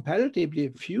have comparatively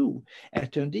few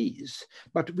attendees.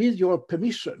 But with your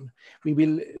permission, we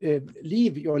will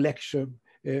leave your lecture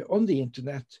on the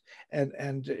internet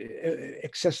and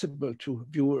accessible to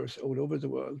viewers all over the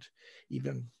world,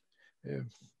 even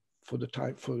for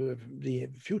the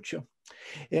future.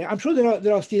 I'm sure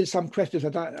there are still some questions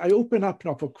that I open up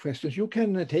now for questions. You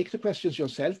can take the questions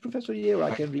yourself, Professor Yeh, or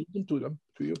I can read them to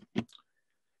you.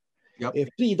 Yep.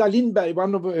 Frida Lindberg,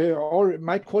 one of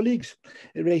my colleagues,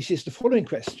 raises the following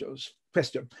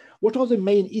question. What are the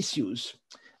main issues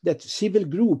that civil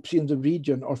groups in the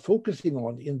region are focusing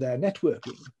on in their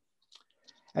networking?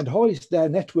 And how is their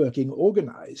networking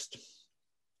organized?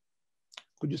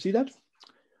 Could you see that?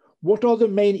 What are the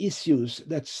main issues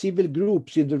that civil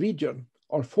groups in the region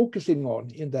are focusing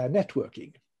on in their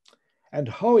networking? And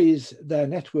how is their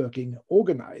networking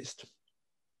organized?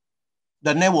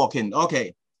 The networking,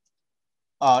 okay.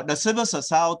 The civil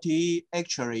society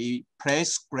actually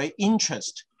plays great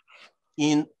interest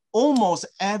in almost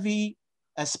every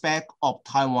aspect of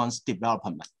Taiwan's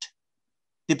development,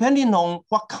 depending on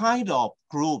what kind of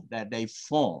group that they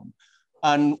form.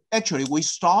 And actually, we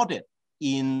started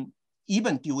even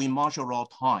during martial law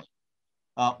time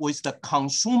with the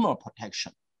consumer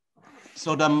protection.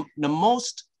 So the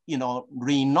most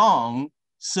renowned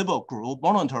civil group,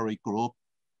 voluntary group,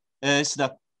 is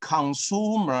the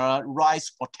Consumer Rights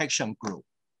Protection Group.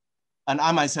 And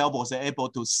I myself was able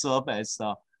to serve as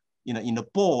in the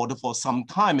board for some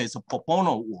time as a pro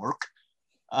bono work,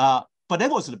 but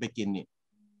that was the beginning.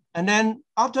 And then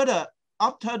after the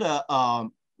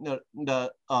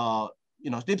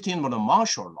lifting of the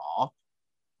martial law,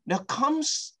 there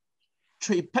comes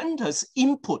tremendous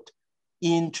input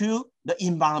into the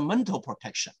environmental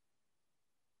protection.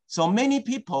 So many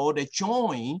people, they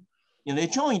join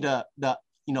the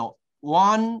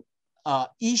one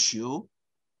issue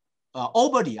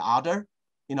over the other,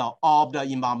 of the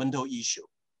environmental issue,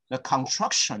 the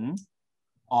construction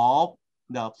of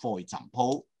for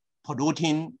example,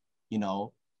 polluting,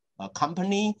 a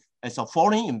company as a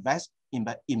foreign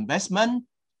investment,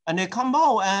 and they come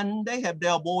out and they have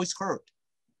their voice heard.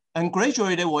 And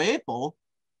gradually they were able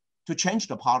to change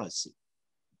the policy.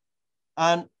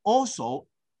 And also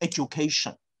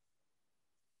education,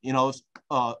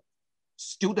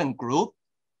 student group,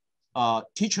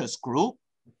 teachers group,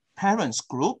 parents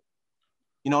group,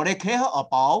 they care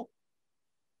about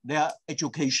their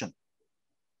education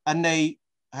and they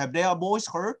have their voice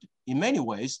heard in many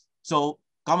ways. So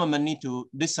government need to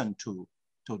listen to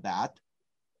that.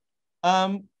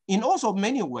 In also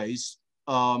many ways,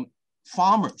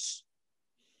 farmers,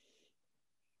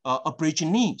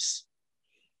 Aborigines,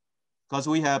 because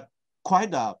we have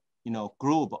quite a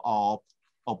group of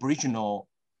Aboriginal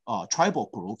tribal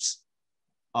groups,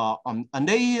 and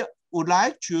they would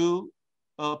like to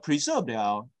preserve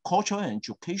their culture and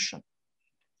education.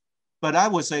 But I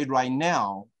would say right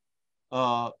now,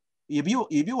 if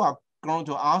you are going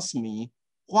to ask me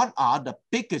what are the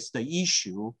biggest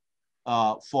issue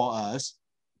for us,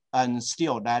 and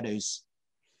still that is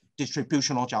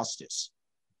distributional justice.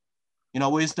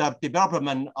 With the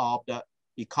development of the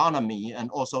economy and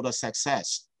also the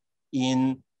success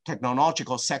in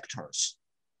technological sectors,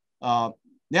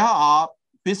 there are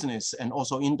business and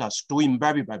also industry doing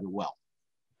very, very well.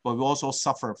 But we also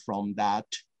suffer from that,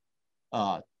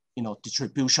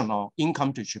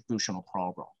 income distributional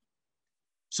problem.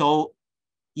 So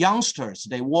youngsters,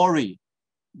 they worry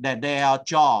that their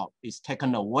job is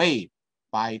taken away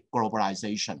by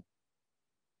globalization.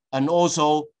 And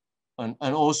also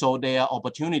their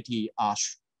opportunity are,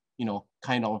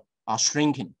 are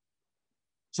shrinking.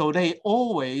 So they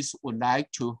always would like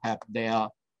to have their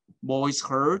voice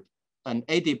heard and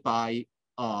aided by,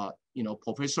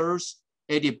 professors,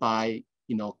 aided by,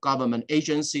 government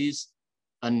agencies,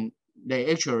 and they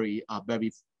actually are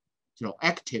very,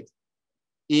 active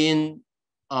in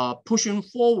pushing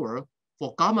forward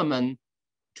for government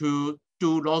to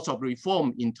do lots of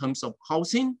reform in terms of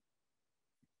housing,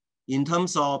 in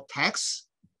terms of tax,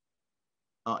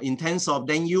 in terms of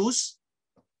land use,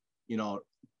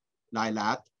 like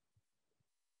that.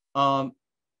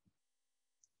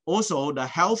 Also the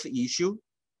health issue,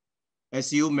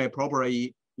 as you may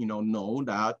probably know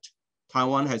that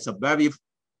Taiwan has a very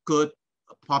good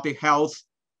public health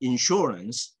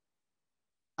insurance.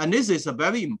 And this is a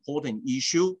very important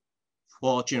issue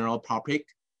for general public.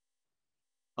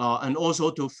 And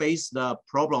also to face the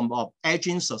problem of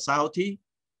aging society,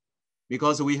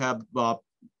 because we have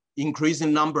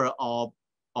increasing number of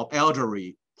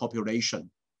elderly population.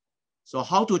 So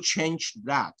how to change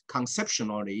that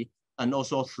conceptually and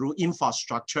also through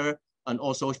infrastructure and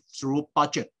also through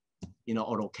budget,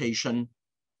 allocation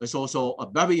is also a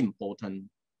very important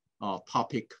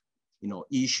topic,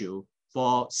 issue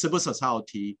for civil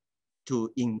society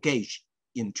to engage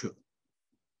into.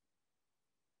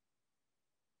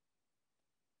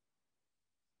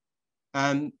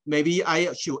 And maybe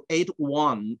I should add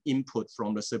one input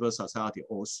from the civil society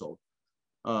also.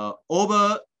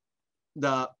 Over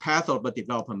the path of the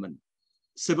development,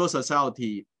 civil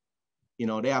society,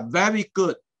 they are very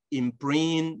good in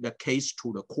bringing the case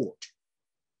to the court.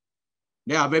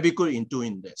 They are very good in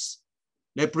doing this.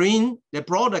 They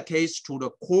brought the case to the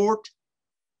court,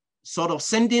 sort of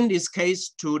sending this case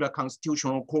to the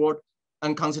Constitutional Court,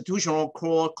 and Constitutional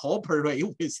Court cooperate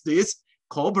with this,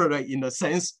 cooperate in the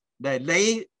sense that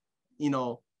they,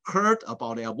 heard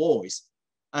about their voice,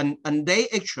 and they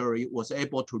actually was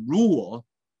able to rule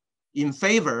in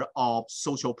favor of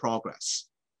social progress.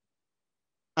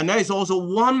 And there is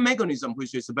also one mechanism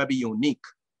which is very unique.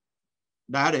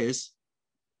 That is,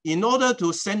 in order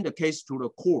to send the case to the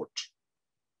court,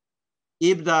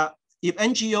 if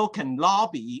NGO can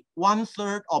lobby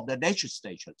 1/3 of the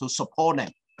legislature to support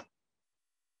them,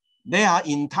 they are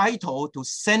entitled to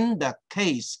send the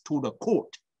case to the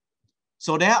court.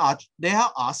 So there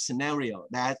are scenarios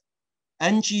that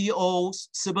NGOs,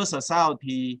 civil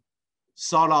society,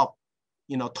 sort of,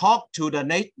 talk to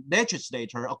the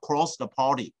legislator across the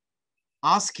party,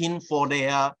 asking for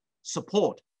their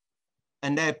support,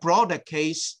 and they brought the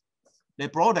case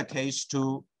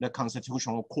to the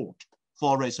Constitutional Court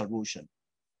for resolution.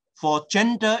 For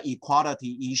gender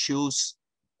equality issues,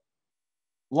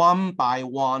 one by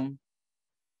one,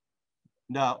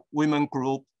 the women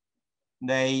group,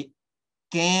 they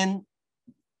gain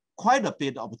quite a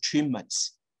bit of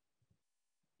achievements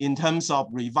in terms of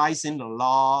revising the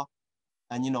law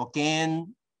and,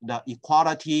 gain the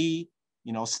equality,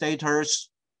 status,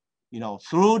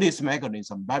 through this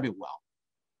mechanism very well.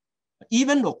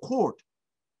 Even the court,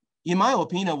 in my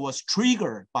opinion, was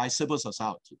triggered by civil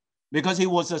society, because it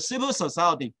was a civil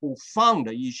society who found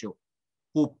the issue,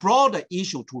 who brought the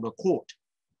issue to the court.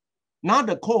 Not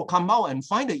the court come out and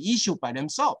find the issue by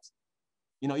themselves.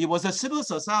 It was a civil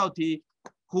society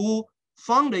who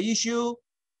found the issue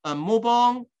and move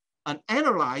on and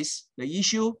analyze the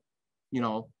issue,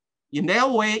 in their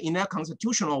way, in their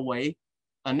constitutional way.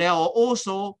 And there are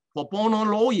also pro bono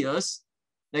lawyers.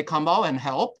 They come out and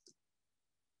help,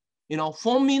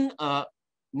 forming a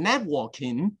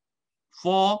networking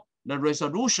for the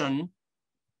resolution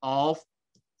of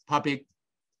public,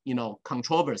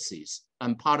 controversies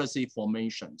and policy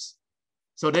formations.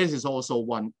 So this is also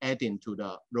one adding to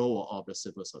the role of the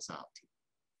civil society.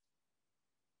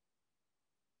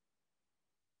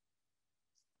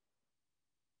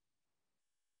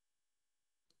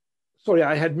 Sorry,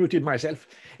 I had muted myself.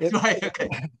 Right, okay.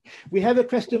 We have a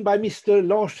question by Mr.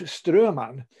 Lars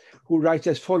Ströman, who writes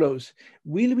as follows: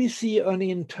 will we see an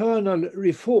internal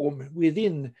reform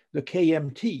within the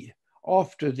KMT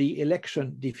after the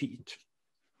election defeat?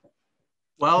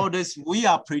 Well, we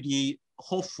are pretty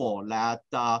hopeful that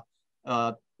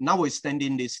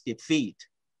notwithstanding this defeat,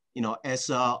 as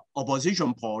an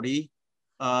opposition party,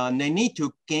 they need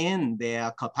to gain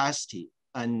their capacity,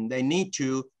 and they need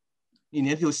to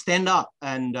stand up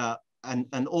and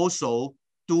also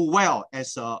do well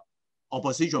as an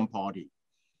opposition party.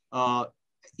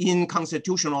 In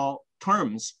constitutional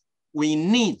terms, we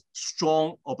need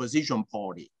strong opposition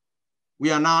party. We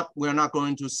are not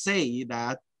going to say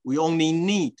that we only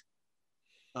need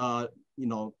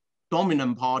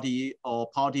dominant party or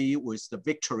party with the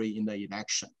victory in the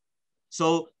election.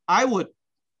 So I would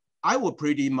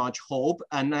pretty much hope,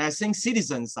 and I think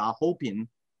citizens are hoping,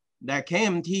 that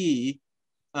KMT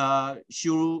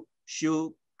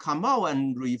should come out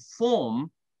and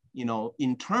reform,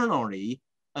 internally,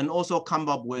 and also come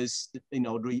up with,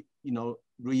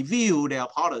 review their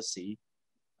policy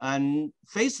and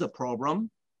face the problem,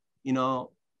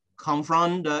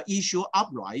 confront the issue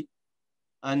upright,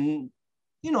 and,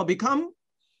 become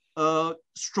a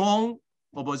strong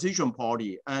opposition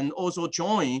party, and also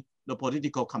join the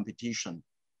political competition,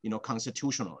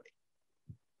 constitutionally.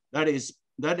 That is,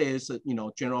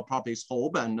 general public's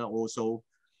hope, and also,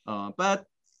 but,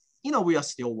 we are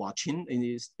still watching, and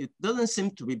it doesn't seem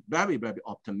to be very, very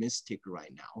optimistic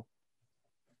right now.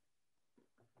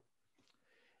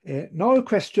 Now a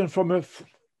question from a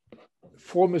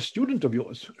former student of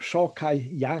yours, Shakai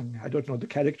Yang. I don't know the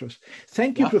characters.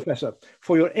 Thank you, Professor,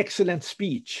 for your excellent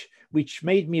speech, which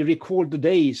made me recall the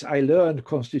days I learned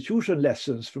constitution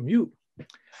lessons from you.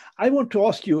 I want to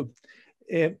ask you,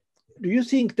 do you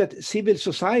think that civil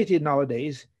society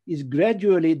nowadays is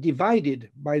gradually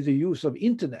divided by the use of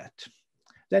internet?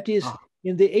 That is,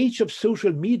 in the age of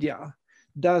social media,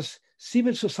 does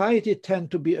civil society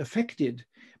tend to be affected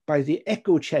by the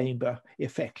echo chamber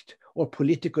effect or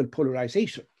political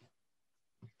polarization?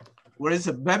 Well, it's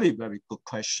a very, very good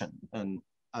question. And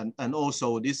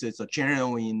also this is a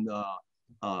genuine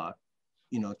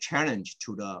challenge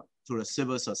to the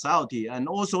civil society and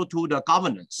also to the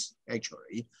governance,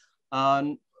 actually.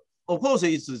 Of course,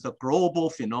 it's a global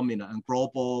phenomenon and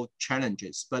global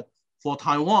challenges. But for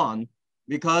Taiwan,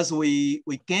 because we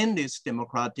gained this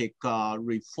democratic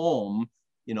reform,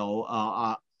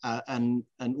 and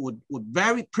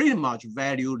would pretty much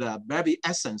value the very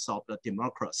essence of the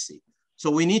democracy. So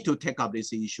we need to take up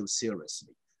this issue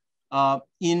seriously.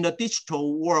 In the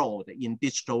digital world, in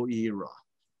digital era,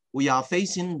 we are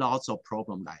facing lots of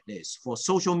problems like this. For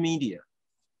social media,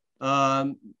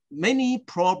 many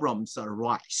problems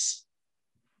arise,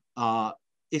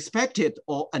 expected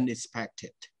or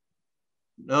unexpected.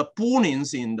 The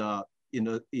bullyings in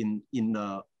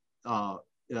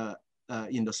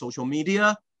the social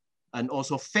media, and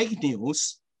also fake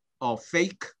news or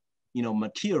fake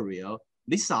material.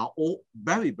 These are all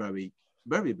very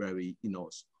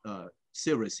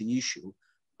serious issue.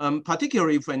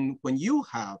 Particularly when you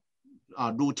have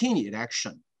routine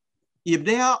election, if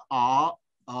there are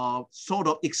sort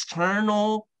of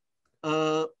external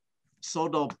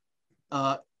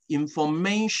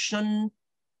information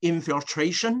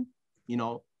infiltration,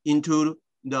 into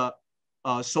the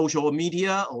social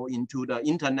media or into the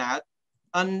internet,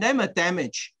 and that may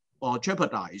damage or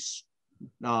jeopardize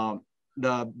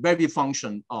the very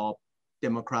function of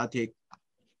democratic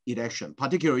election,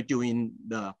 particularly during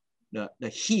the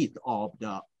heat of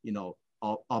the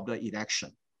of the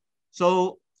election.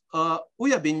 So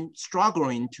we have been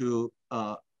struggling to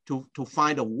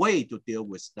find a way to deal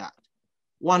with that.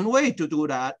 One way to do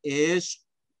that is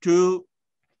to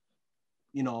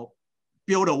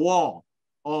build a wall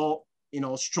or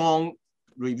strong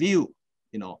review.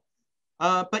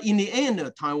 But in the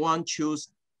end, Taiwan chose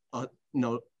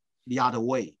the other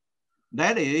way.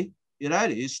 That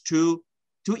is to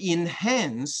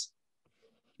enhance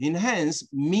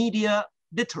media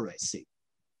literacy.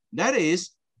 That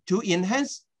is to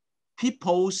enhance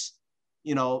people's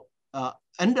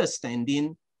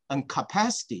understanding and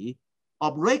capacity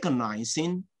of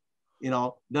recognizing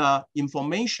the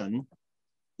information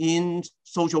in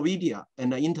social media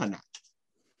and the internet,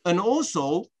 and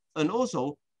also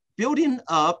building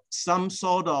up some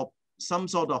sort of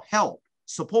help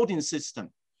supporting system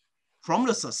from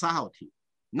the society,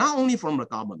 not only from the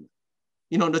government.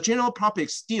 The general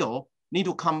public still need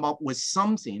to come up with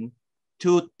something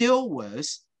to deal with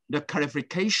the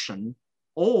clarification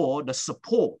or the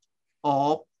support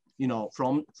of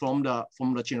from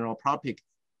the general public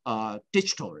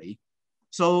digitally.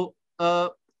 So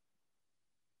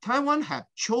Taiwan have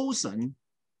chosen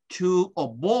to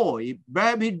avoid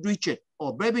very rigid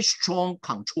or very strong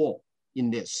control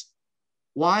in this,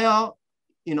 while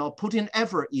putting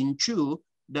effort into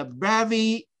the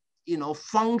very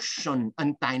function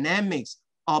and dynamics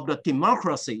of the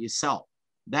democracy itself.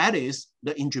 That is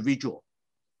the individual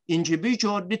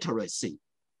literacy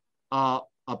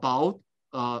about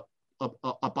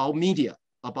media,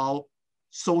 about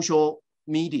social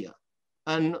media,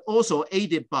 and also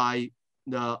aided by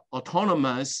the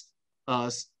autonomous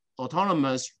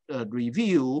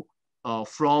review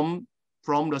from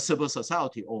the civil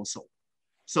society also.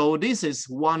 So this is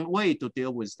one way to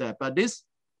deal with that. But this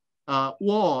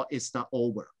war is not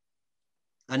over,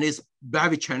 and it's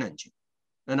very challenging.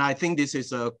 And I think this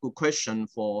is a good question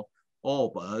for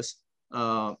all of us,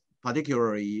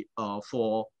 particularly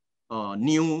for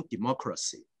new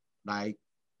democracy like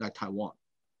Taiwan.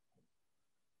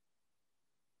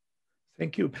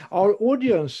 Thank you. Our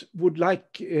audience would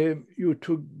like you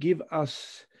to give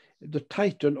us the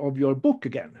title of your book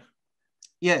again.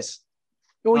 Yes.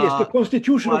 Oh, yes, The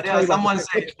Constitution of Taiwan, a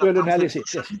contextual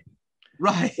analysis. Yes.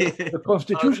 Right. The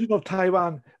Constitution of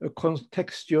Taiwan, a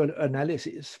contextual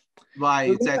analysis.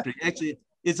 Right, exactly. Actually,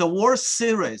 it's a word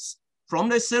series. From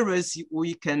the series,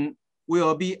 we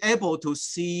will be able to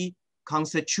see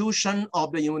Constitution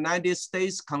of the United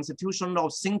States, Constitution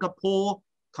of Singapore,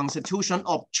 Constitution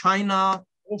of China.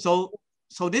 So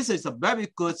this is a very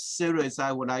good series.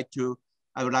 I would like to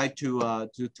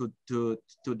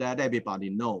let everybody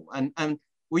know. And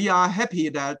we are happy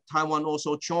that Taiwan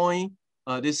also joined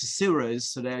this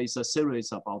series. There is a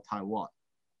series about Taiwan.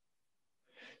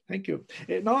 Thank you.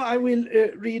 Now I will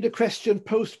read a question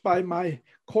posed by my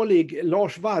colleague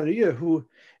Lars Varje, who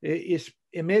is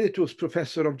Emeritus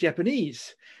Professor of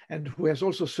Japanese and who has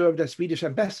also served as Swedish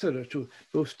ambassador to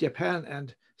both Japan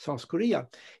and South Korea.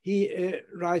 He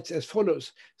writes as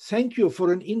follows: "Thank you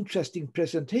for an interesting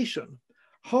presentation.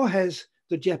 How has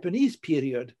the Japanese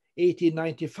period,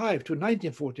 1895 to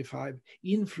 1945,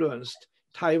 influenced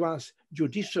Taiwan's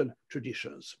judicial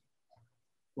traditions?"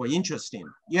 Well, interesting.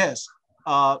 Yes.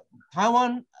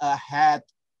 Taiwan had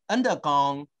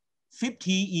undergone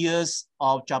 50 years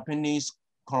of Japanese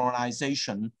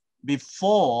colonization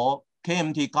before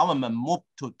KMT government moved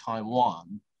to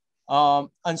Taiwan.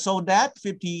 And so that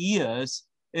 50 years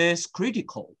is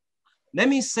critical. Let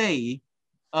me say,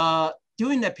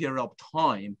 during that period of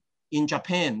time in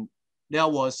Japan, there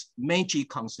was Meiji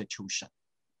Constitution.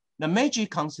 The Meiji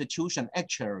Constitution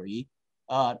actually,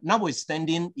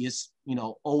 notwithstanding is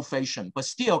old-fashioned, but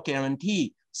still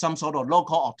guarantee some sort of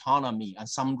local autonomy and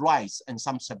some rights and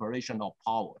some separation of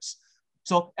powers.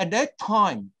 So at that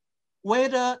time,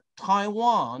 whether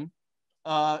Taiwan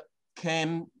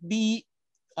can be,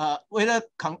 whether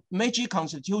Meiji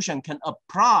Constitution can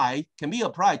be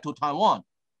applied to Taiwan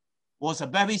was a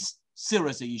very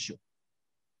serious issue.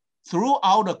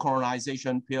 Throughout the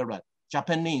colonization period,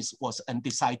 Japanese was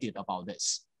undecided about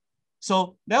this.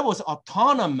 So there was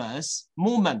autonomous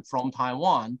movement from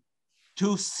Taiwan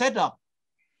to set up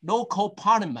local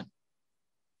parliament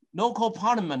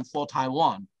for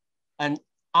Taiwan, and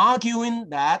arguing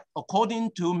that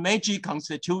according to Meiji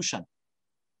Constitution,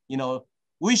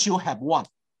 we should have one.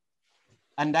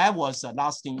 And that was a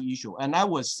lasting issue. And I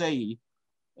would say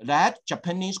that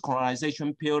Japanese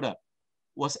colonization period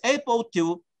was able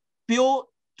to build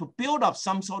up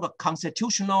some sort of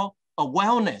constitutional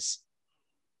awareness,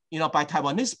 by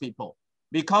Taiwanese people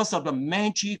because of the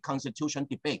Meiji Constitution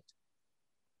debate.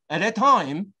 At that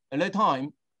time,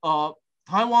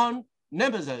 Taiwan,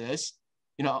 nevertheless,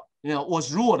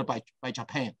 was ruled by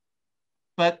Japan.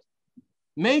 But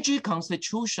Meiji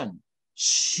Constitution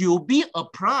should be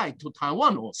applied to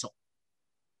Taiwan also.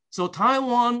 So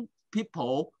Taiwan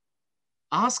people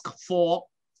ask for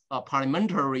a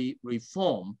parliamentary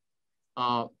reform,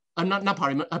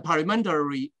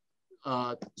 parliamentary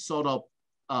sort of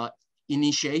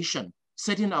initiation,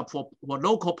 setting up for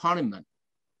local parliament,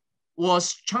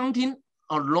 was chanting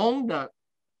along the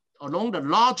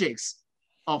logics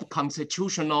of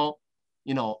constitutional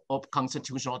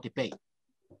debate.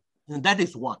 And that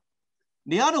is one.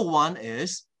 The other one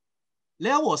is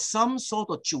there was some sort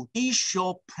of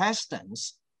judicial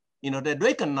precedence, that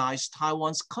recognized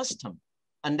Taiwan's custom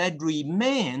and that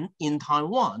remain in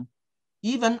Taiwan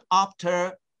even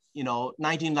after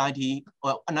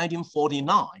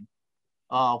 1949,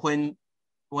 when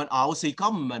ROC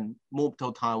government moved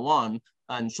to Taiwan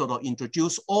and sort of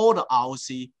introduced all the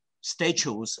ROC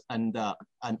statutes and the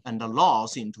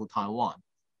laws into Taiwan.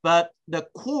 But the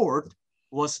court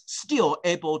was still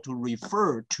able to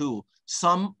refer to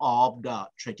some of the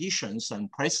traditions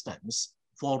and precedents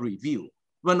for review.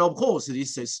 When of course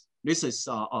this is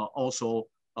also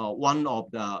one of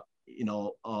the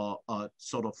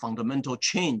sort of fundamental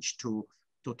change to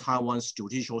Taiwan's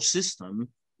judicial system,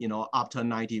 after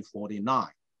 1949.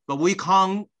 But we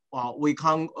can't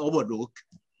overlook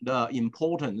the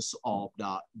importance of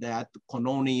that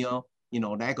colonial,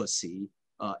 legacy,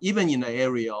 even in the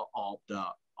area of the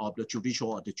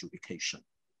judicial adjudication.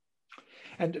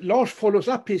 And Lars follows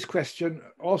up his question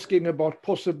asking about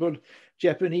possible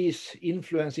Japanese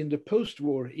influence in the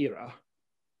post-war era.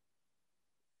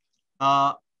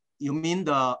 You mean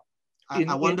I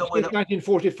wonder whether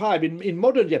 1945 in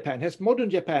modern Japan, has modern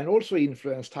Japan also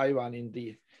influenced Taiwan in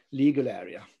the legal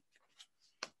area?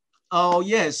 Oh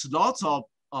yes, lots of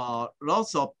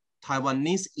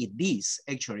Taiwanese elites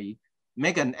actually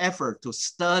make an effort to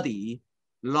study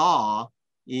law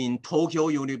in Tokyo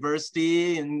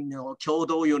University and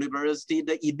Kyoto University.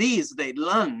 The elites they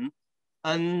learn,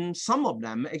 and some of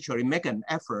them actually make an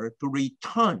effort to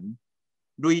return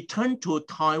to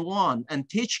Taiwan and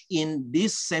teach in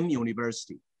this same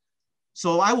university.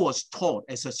 So I was taught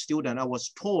as a student, I was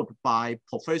taught by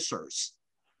professors.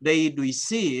 They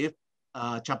received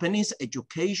Japanese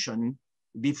education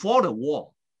before the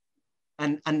war,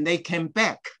 and they came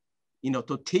back,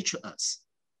 to teach us.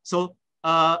 So,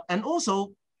 and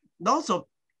also lots of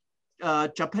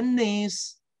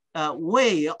Japanese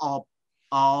way of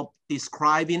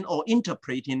describing or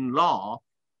interpreting law,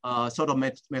 sort of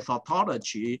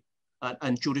methodology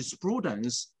and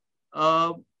jurisprudence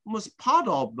was part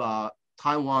of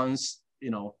Taiwan's,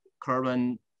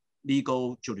 current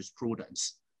legal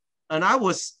jurisprudence. And I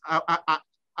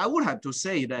would have to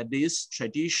say that this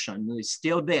tradition is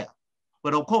still there.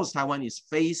 But of course, Taiwan is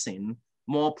facing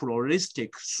more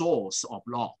pluralistic source of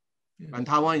law. Yeah. And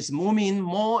Taiwan is moving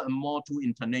more and more to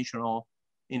international,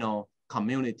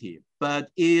 community. But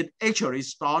it actually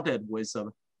started with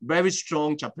a very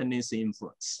strong Japanese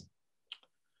influence.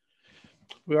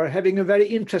 We are having a very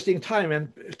interesting time,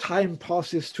 and time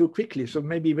passes too quickly. So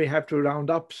maybe we have to round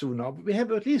up soon now. We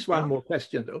have at least one more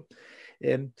question though.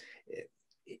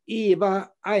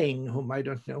 Eva Aing, whom I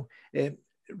don't know,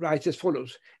 writes as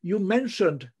follows. You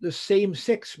mentioned the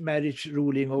same-sex marriage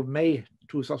ruling of May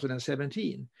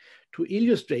 2017 to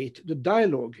illustrate the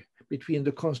dialogue between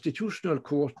the Constitutional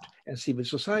Court and civil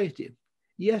society.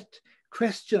 Yet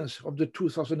questions of the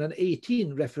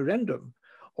 2018 referendum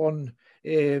on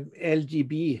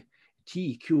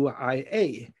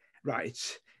LGBTQIA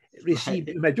rights received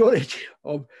a majority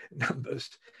of numbers.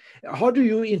 How do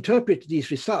you interpret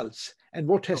these results, and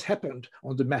what has happened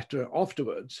on the matter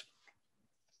afterwards?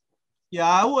 Yeah,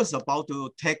 I was about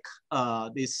to take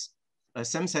this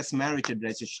same-sex marriage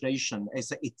legislation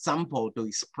as an example to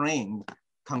explain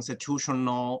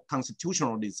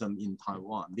constitutionalism in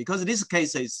Taiwan, because this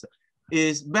case is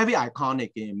very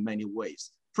iconic in many ways.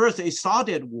 First, it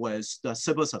started with the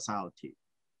civil society,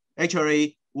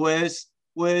 actually with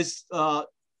a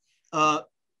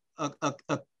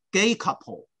gay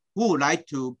couple who would like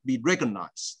to be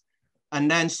recognized, and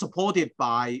then supported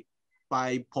by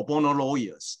pro bono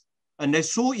lawyers. And they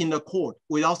sued in the court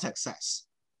without success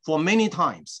for many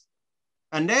times.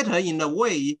 And later, in a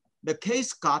way, the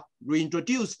case got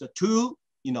reintroduced to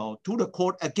the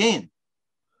court again.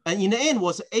 And in the end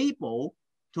was able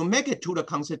to make it to the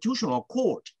Constitutional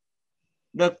Court.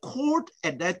 The court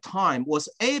at that time was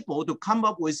able to come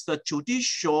up with the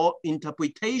judicial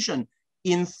interpretation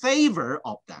in favor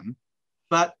of them.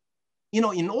 But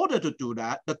in order to do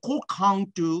that, the court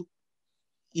can't do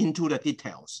into the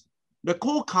details. The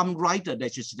court can't write the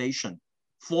legislation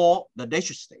for the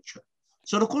legislature.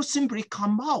 So the court simply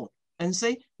come out and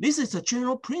say, this is a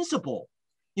general principle.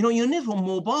 You need to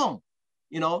move on.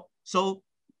 So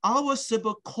our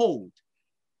civil code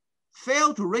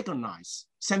failed to recognize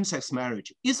same-sex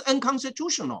marriage. It's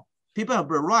unconstitutional. People have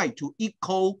the right to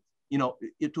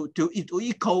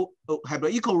have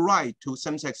an equal right to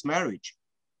same-sex marriage.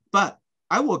 But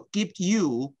I will give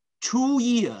you 2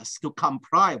 years to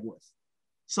comply with.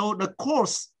 So the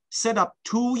courts set up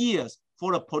 2 years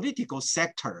for the political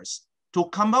sectors to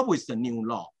come up with the new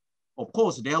law. Of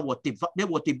course, they were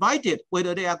divided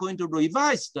whether they are going to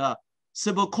revise the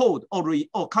civil code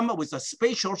or come up with a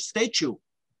special statute.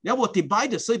 They were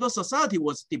divided. Civil society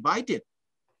was divided.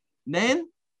 Then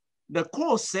the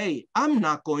court say, I'm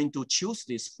not going to choose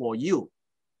this for you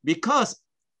because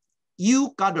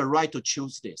you got the right to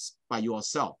choose this by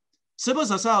yourself. Civil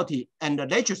society and the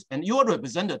legislature and your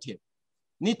representative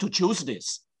need to choose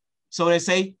this. So they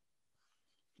say,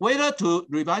 whether to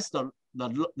revise the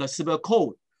civil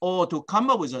code or to come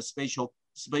up with a special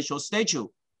statute,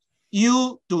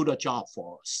 you do the job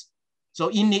for us. So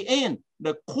in the end,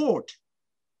 the court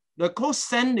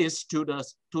sent this to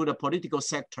the political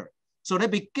sector. So they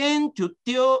began to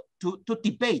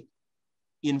debate,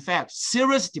 in fact,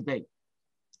 serious debate,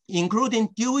 including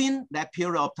during that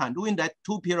period of time, during that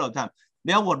 2 period of time,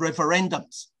 there were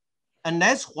referendums. And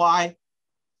that's why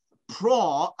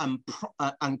pro and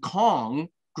con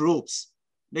groups,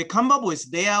 they come up with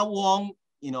their own,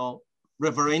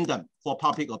 referendum for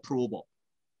public approval.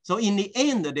 So in the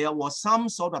end, there was some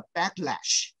sort of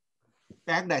backlash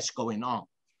going on.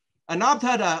 And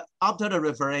after the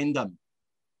referendum,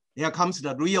 here comes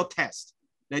the real test.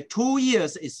 The 2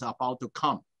 years is about to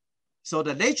come. So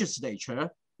the legislature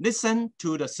listened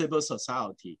to the civil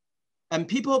society, and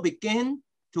people began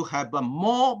to have a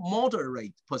more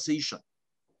moderate position.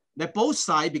 That both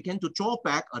sides began to draw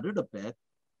back a little bit.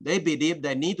 They believe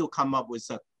they need to come up with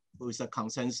a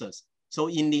consensus. So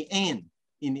in the end,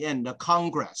 the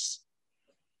Congress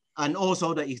and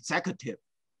also the executive,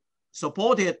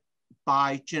 supported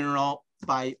by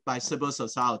civil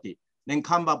society, then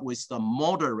come up with the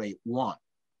moderate one,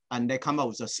 and they come up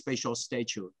with a special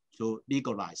statute to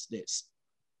legalize this.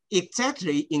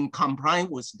 Exactly in compliance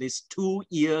with this 2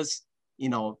 years,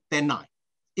 deadline.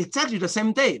 Exactly the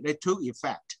same day they took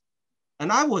effect.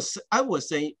 And I would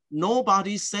say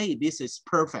nobody say this is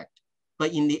perfect,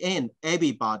 but in the end,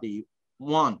 everybody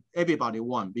won. Everybody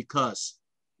won because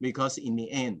in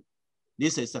the end,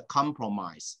 this is a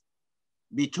compromise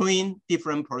between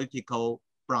different political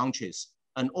branches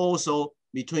and also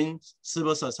between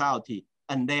civil society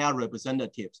and their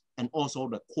representatives and also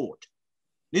the court.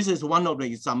 This is one of the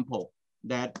examples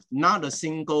that not a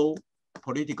single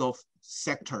political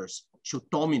sectors should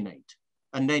dominate,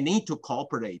 and they need to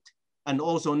cooperate and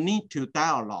also need to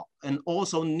dialogue and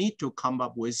also need to come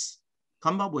up with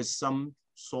some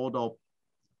sort of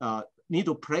need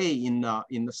to play in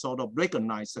the sort of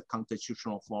recognized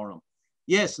constitutional forum.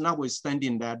 Yes,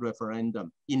 notwithstanding that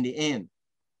referendum, in the end,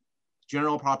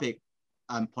 general public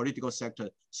and political sector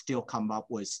still come up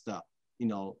with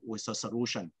with a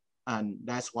solution, and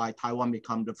that's why Taiwan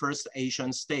became the first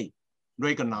Asian state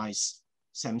recognize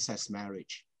same-sex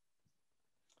marriage.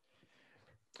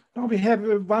 Now we have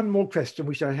one more question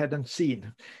which I hadn't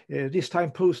seen, this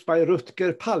time posed by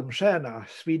Rutger Palmstierna,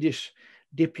 Swedish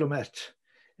diplomat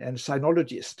and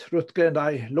sinologist. Rutger and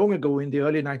I, long ago in the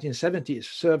early 1970s,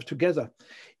 served together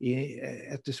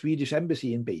at the Swedish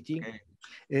embassy in Beijing.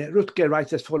 Rutger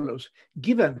writes as follows: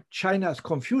 given China's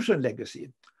Confucian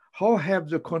legacy, how have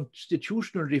the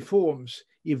constitutional reforms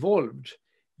evolved,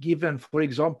 given, for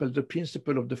example, the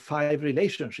principle of the 5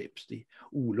 relationships, the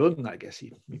Olun, I guess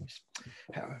he means.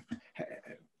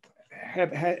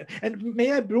 And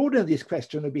may I broaden this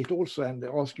question a bit also and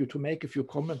ask you to make a few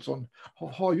comments on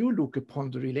how you look upon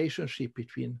the relationship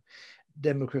between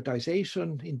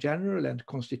democratization in general and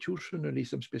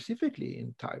constitutionalism specifically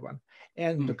in Taiwan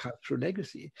and the cultural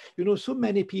legacy. You know, so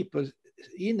many people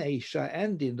in Asia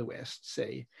and in the West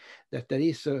say that there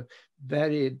is a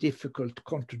very difficult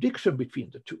contradiction between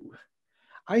the two.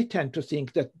 I tend to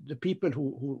think that the people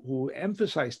who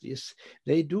emphasize this,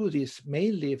 they do this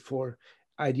mainly for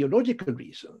ideological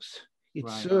reasons. It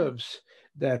serves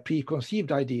their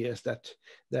preconceived ideas that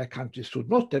their countries should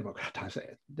not democratize.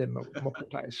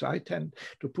 So I tend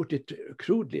to put it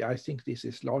crudely. I think this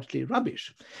is largely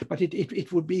rubbish, but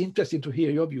it would be interesting to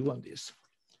hear your view on this.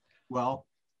 Well,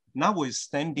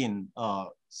 notwithstanding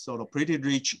sort of pretty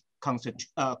rich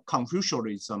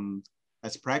Confucianism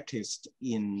as practiced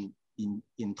in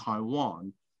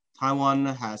Taiwan, Taiwan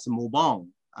has moved on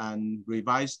and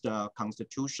revised the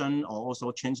constitution or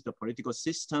also changed the political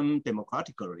system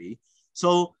democratically.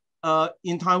 So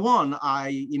in Taiwan,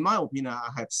 in my opinion, I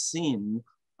have seen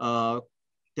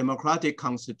democratic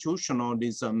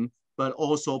constitutionalism, but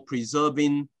also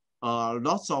preserving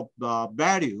lots of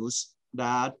values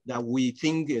that we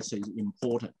think is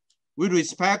important. We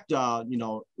respect,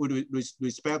 we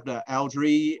respect the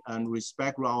elderly and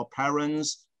respect our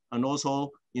parents, and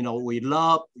also, we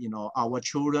love, our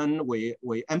children. We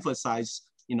emphasize,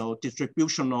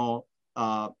 distributional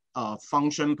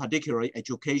function, particularly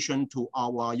education to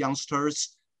our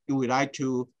youngsters. We like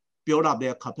to build up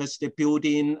their capacity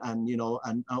building, and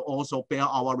and also bear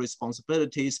our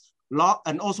responsibilities,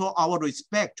 and also our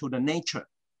respect to the nature,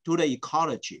 to the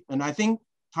ecology. And I think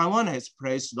Taiwan has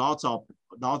placed lots of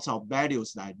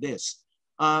values like this.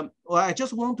 Well, I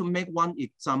just want to make one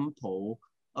example.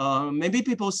 Maybe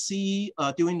people see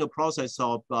during the process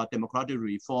of democratic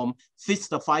reform,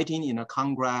 fist fighting in the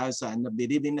Congress and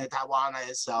believing that Taiwan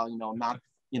is, not,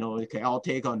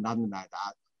 chaotic or nothing like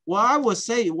that. Well, I would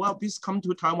say, well, please come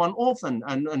to Taiwan often.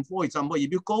 And for example, if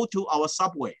you go to our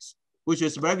subways, which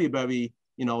is very, very,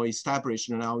 established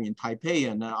now in Taipei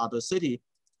and other cities,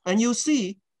 and you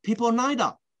see people line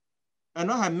up. And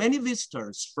I have many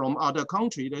visitors from other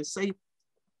countries that say,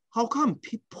 how come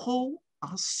people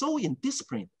are so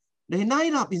indisciplined? They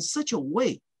line up in such a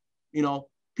way,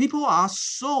 people are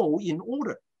so in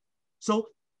order. So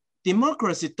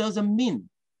democracy doesn't mean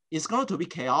it's going to be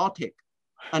chaotic.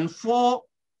 And for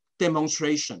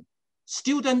demonstration,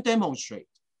 student demonstrate,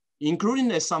 including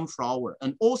the sunflower,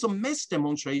 and also mass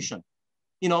demonstration,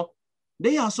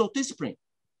 they are so disciplined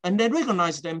and they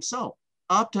recognize themselves.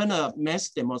 After a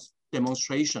mass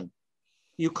demonstration,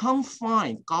 you can't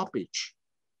find garbage,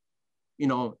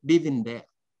 living there.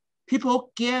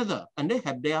 People gather and they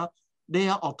have their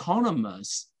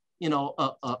autonomous,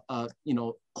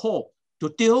 call to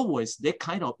deal with that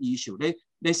kind of issue.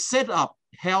 They set up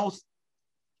health,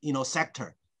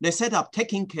 sector. They set up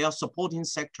taking care, supporting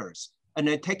sectors, and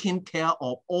they're taking care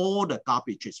of all the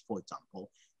garbages, for example.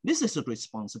 This is a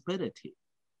responsibility.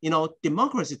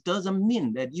 Democracy doesn't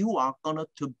mean that you are going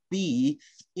to be,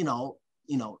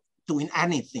 doing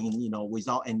anything,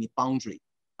 without any boundary.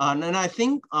 And I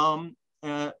think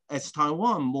as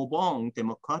Taiwan move on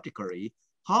democratically,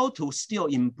 how to still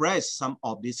embrace some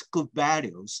of these good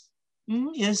values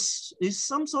is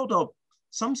some sort of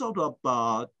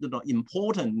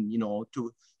important,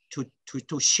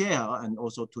 to share and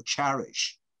also to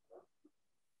cherish.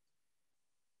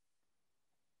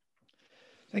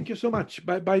 Thank you so much.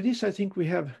 By this, I think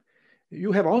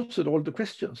you have answered all the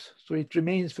questions. So it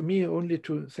remains for me only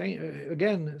to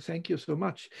thank you so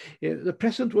much. The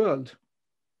present world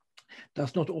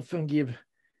does not often give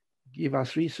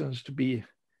us reasons to be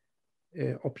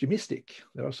optimistic.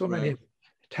 There are so many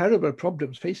terrible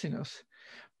problems facing us.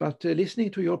 But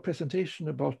listening to your presentation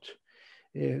about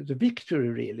the victory,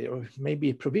 really, or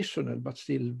maybe provisional, but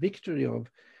still victory of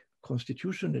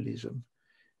constitutionalism,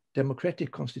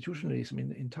 democratic constitutionalism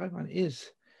in Taiwan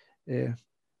is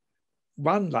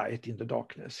one light in the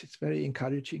darkness. It's very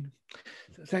encouraging.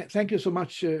 Thank you so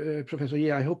much, Professor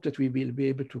Yeh. I hope that we will be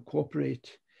able to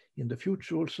cooperate in the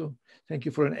future also. Thank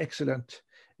you for an excellent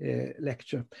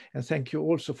lecture. And thank you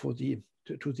also to the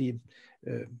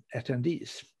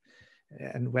attendees.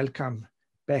 and welcome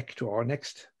back to our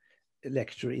next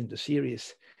lecture in the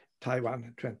series,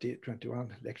 Taiwan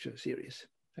 2021 lecture series.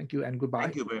 Thank you and goodbye.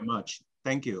 Thank you very much.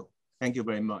 Thank you. Thank you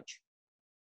very much.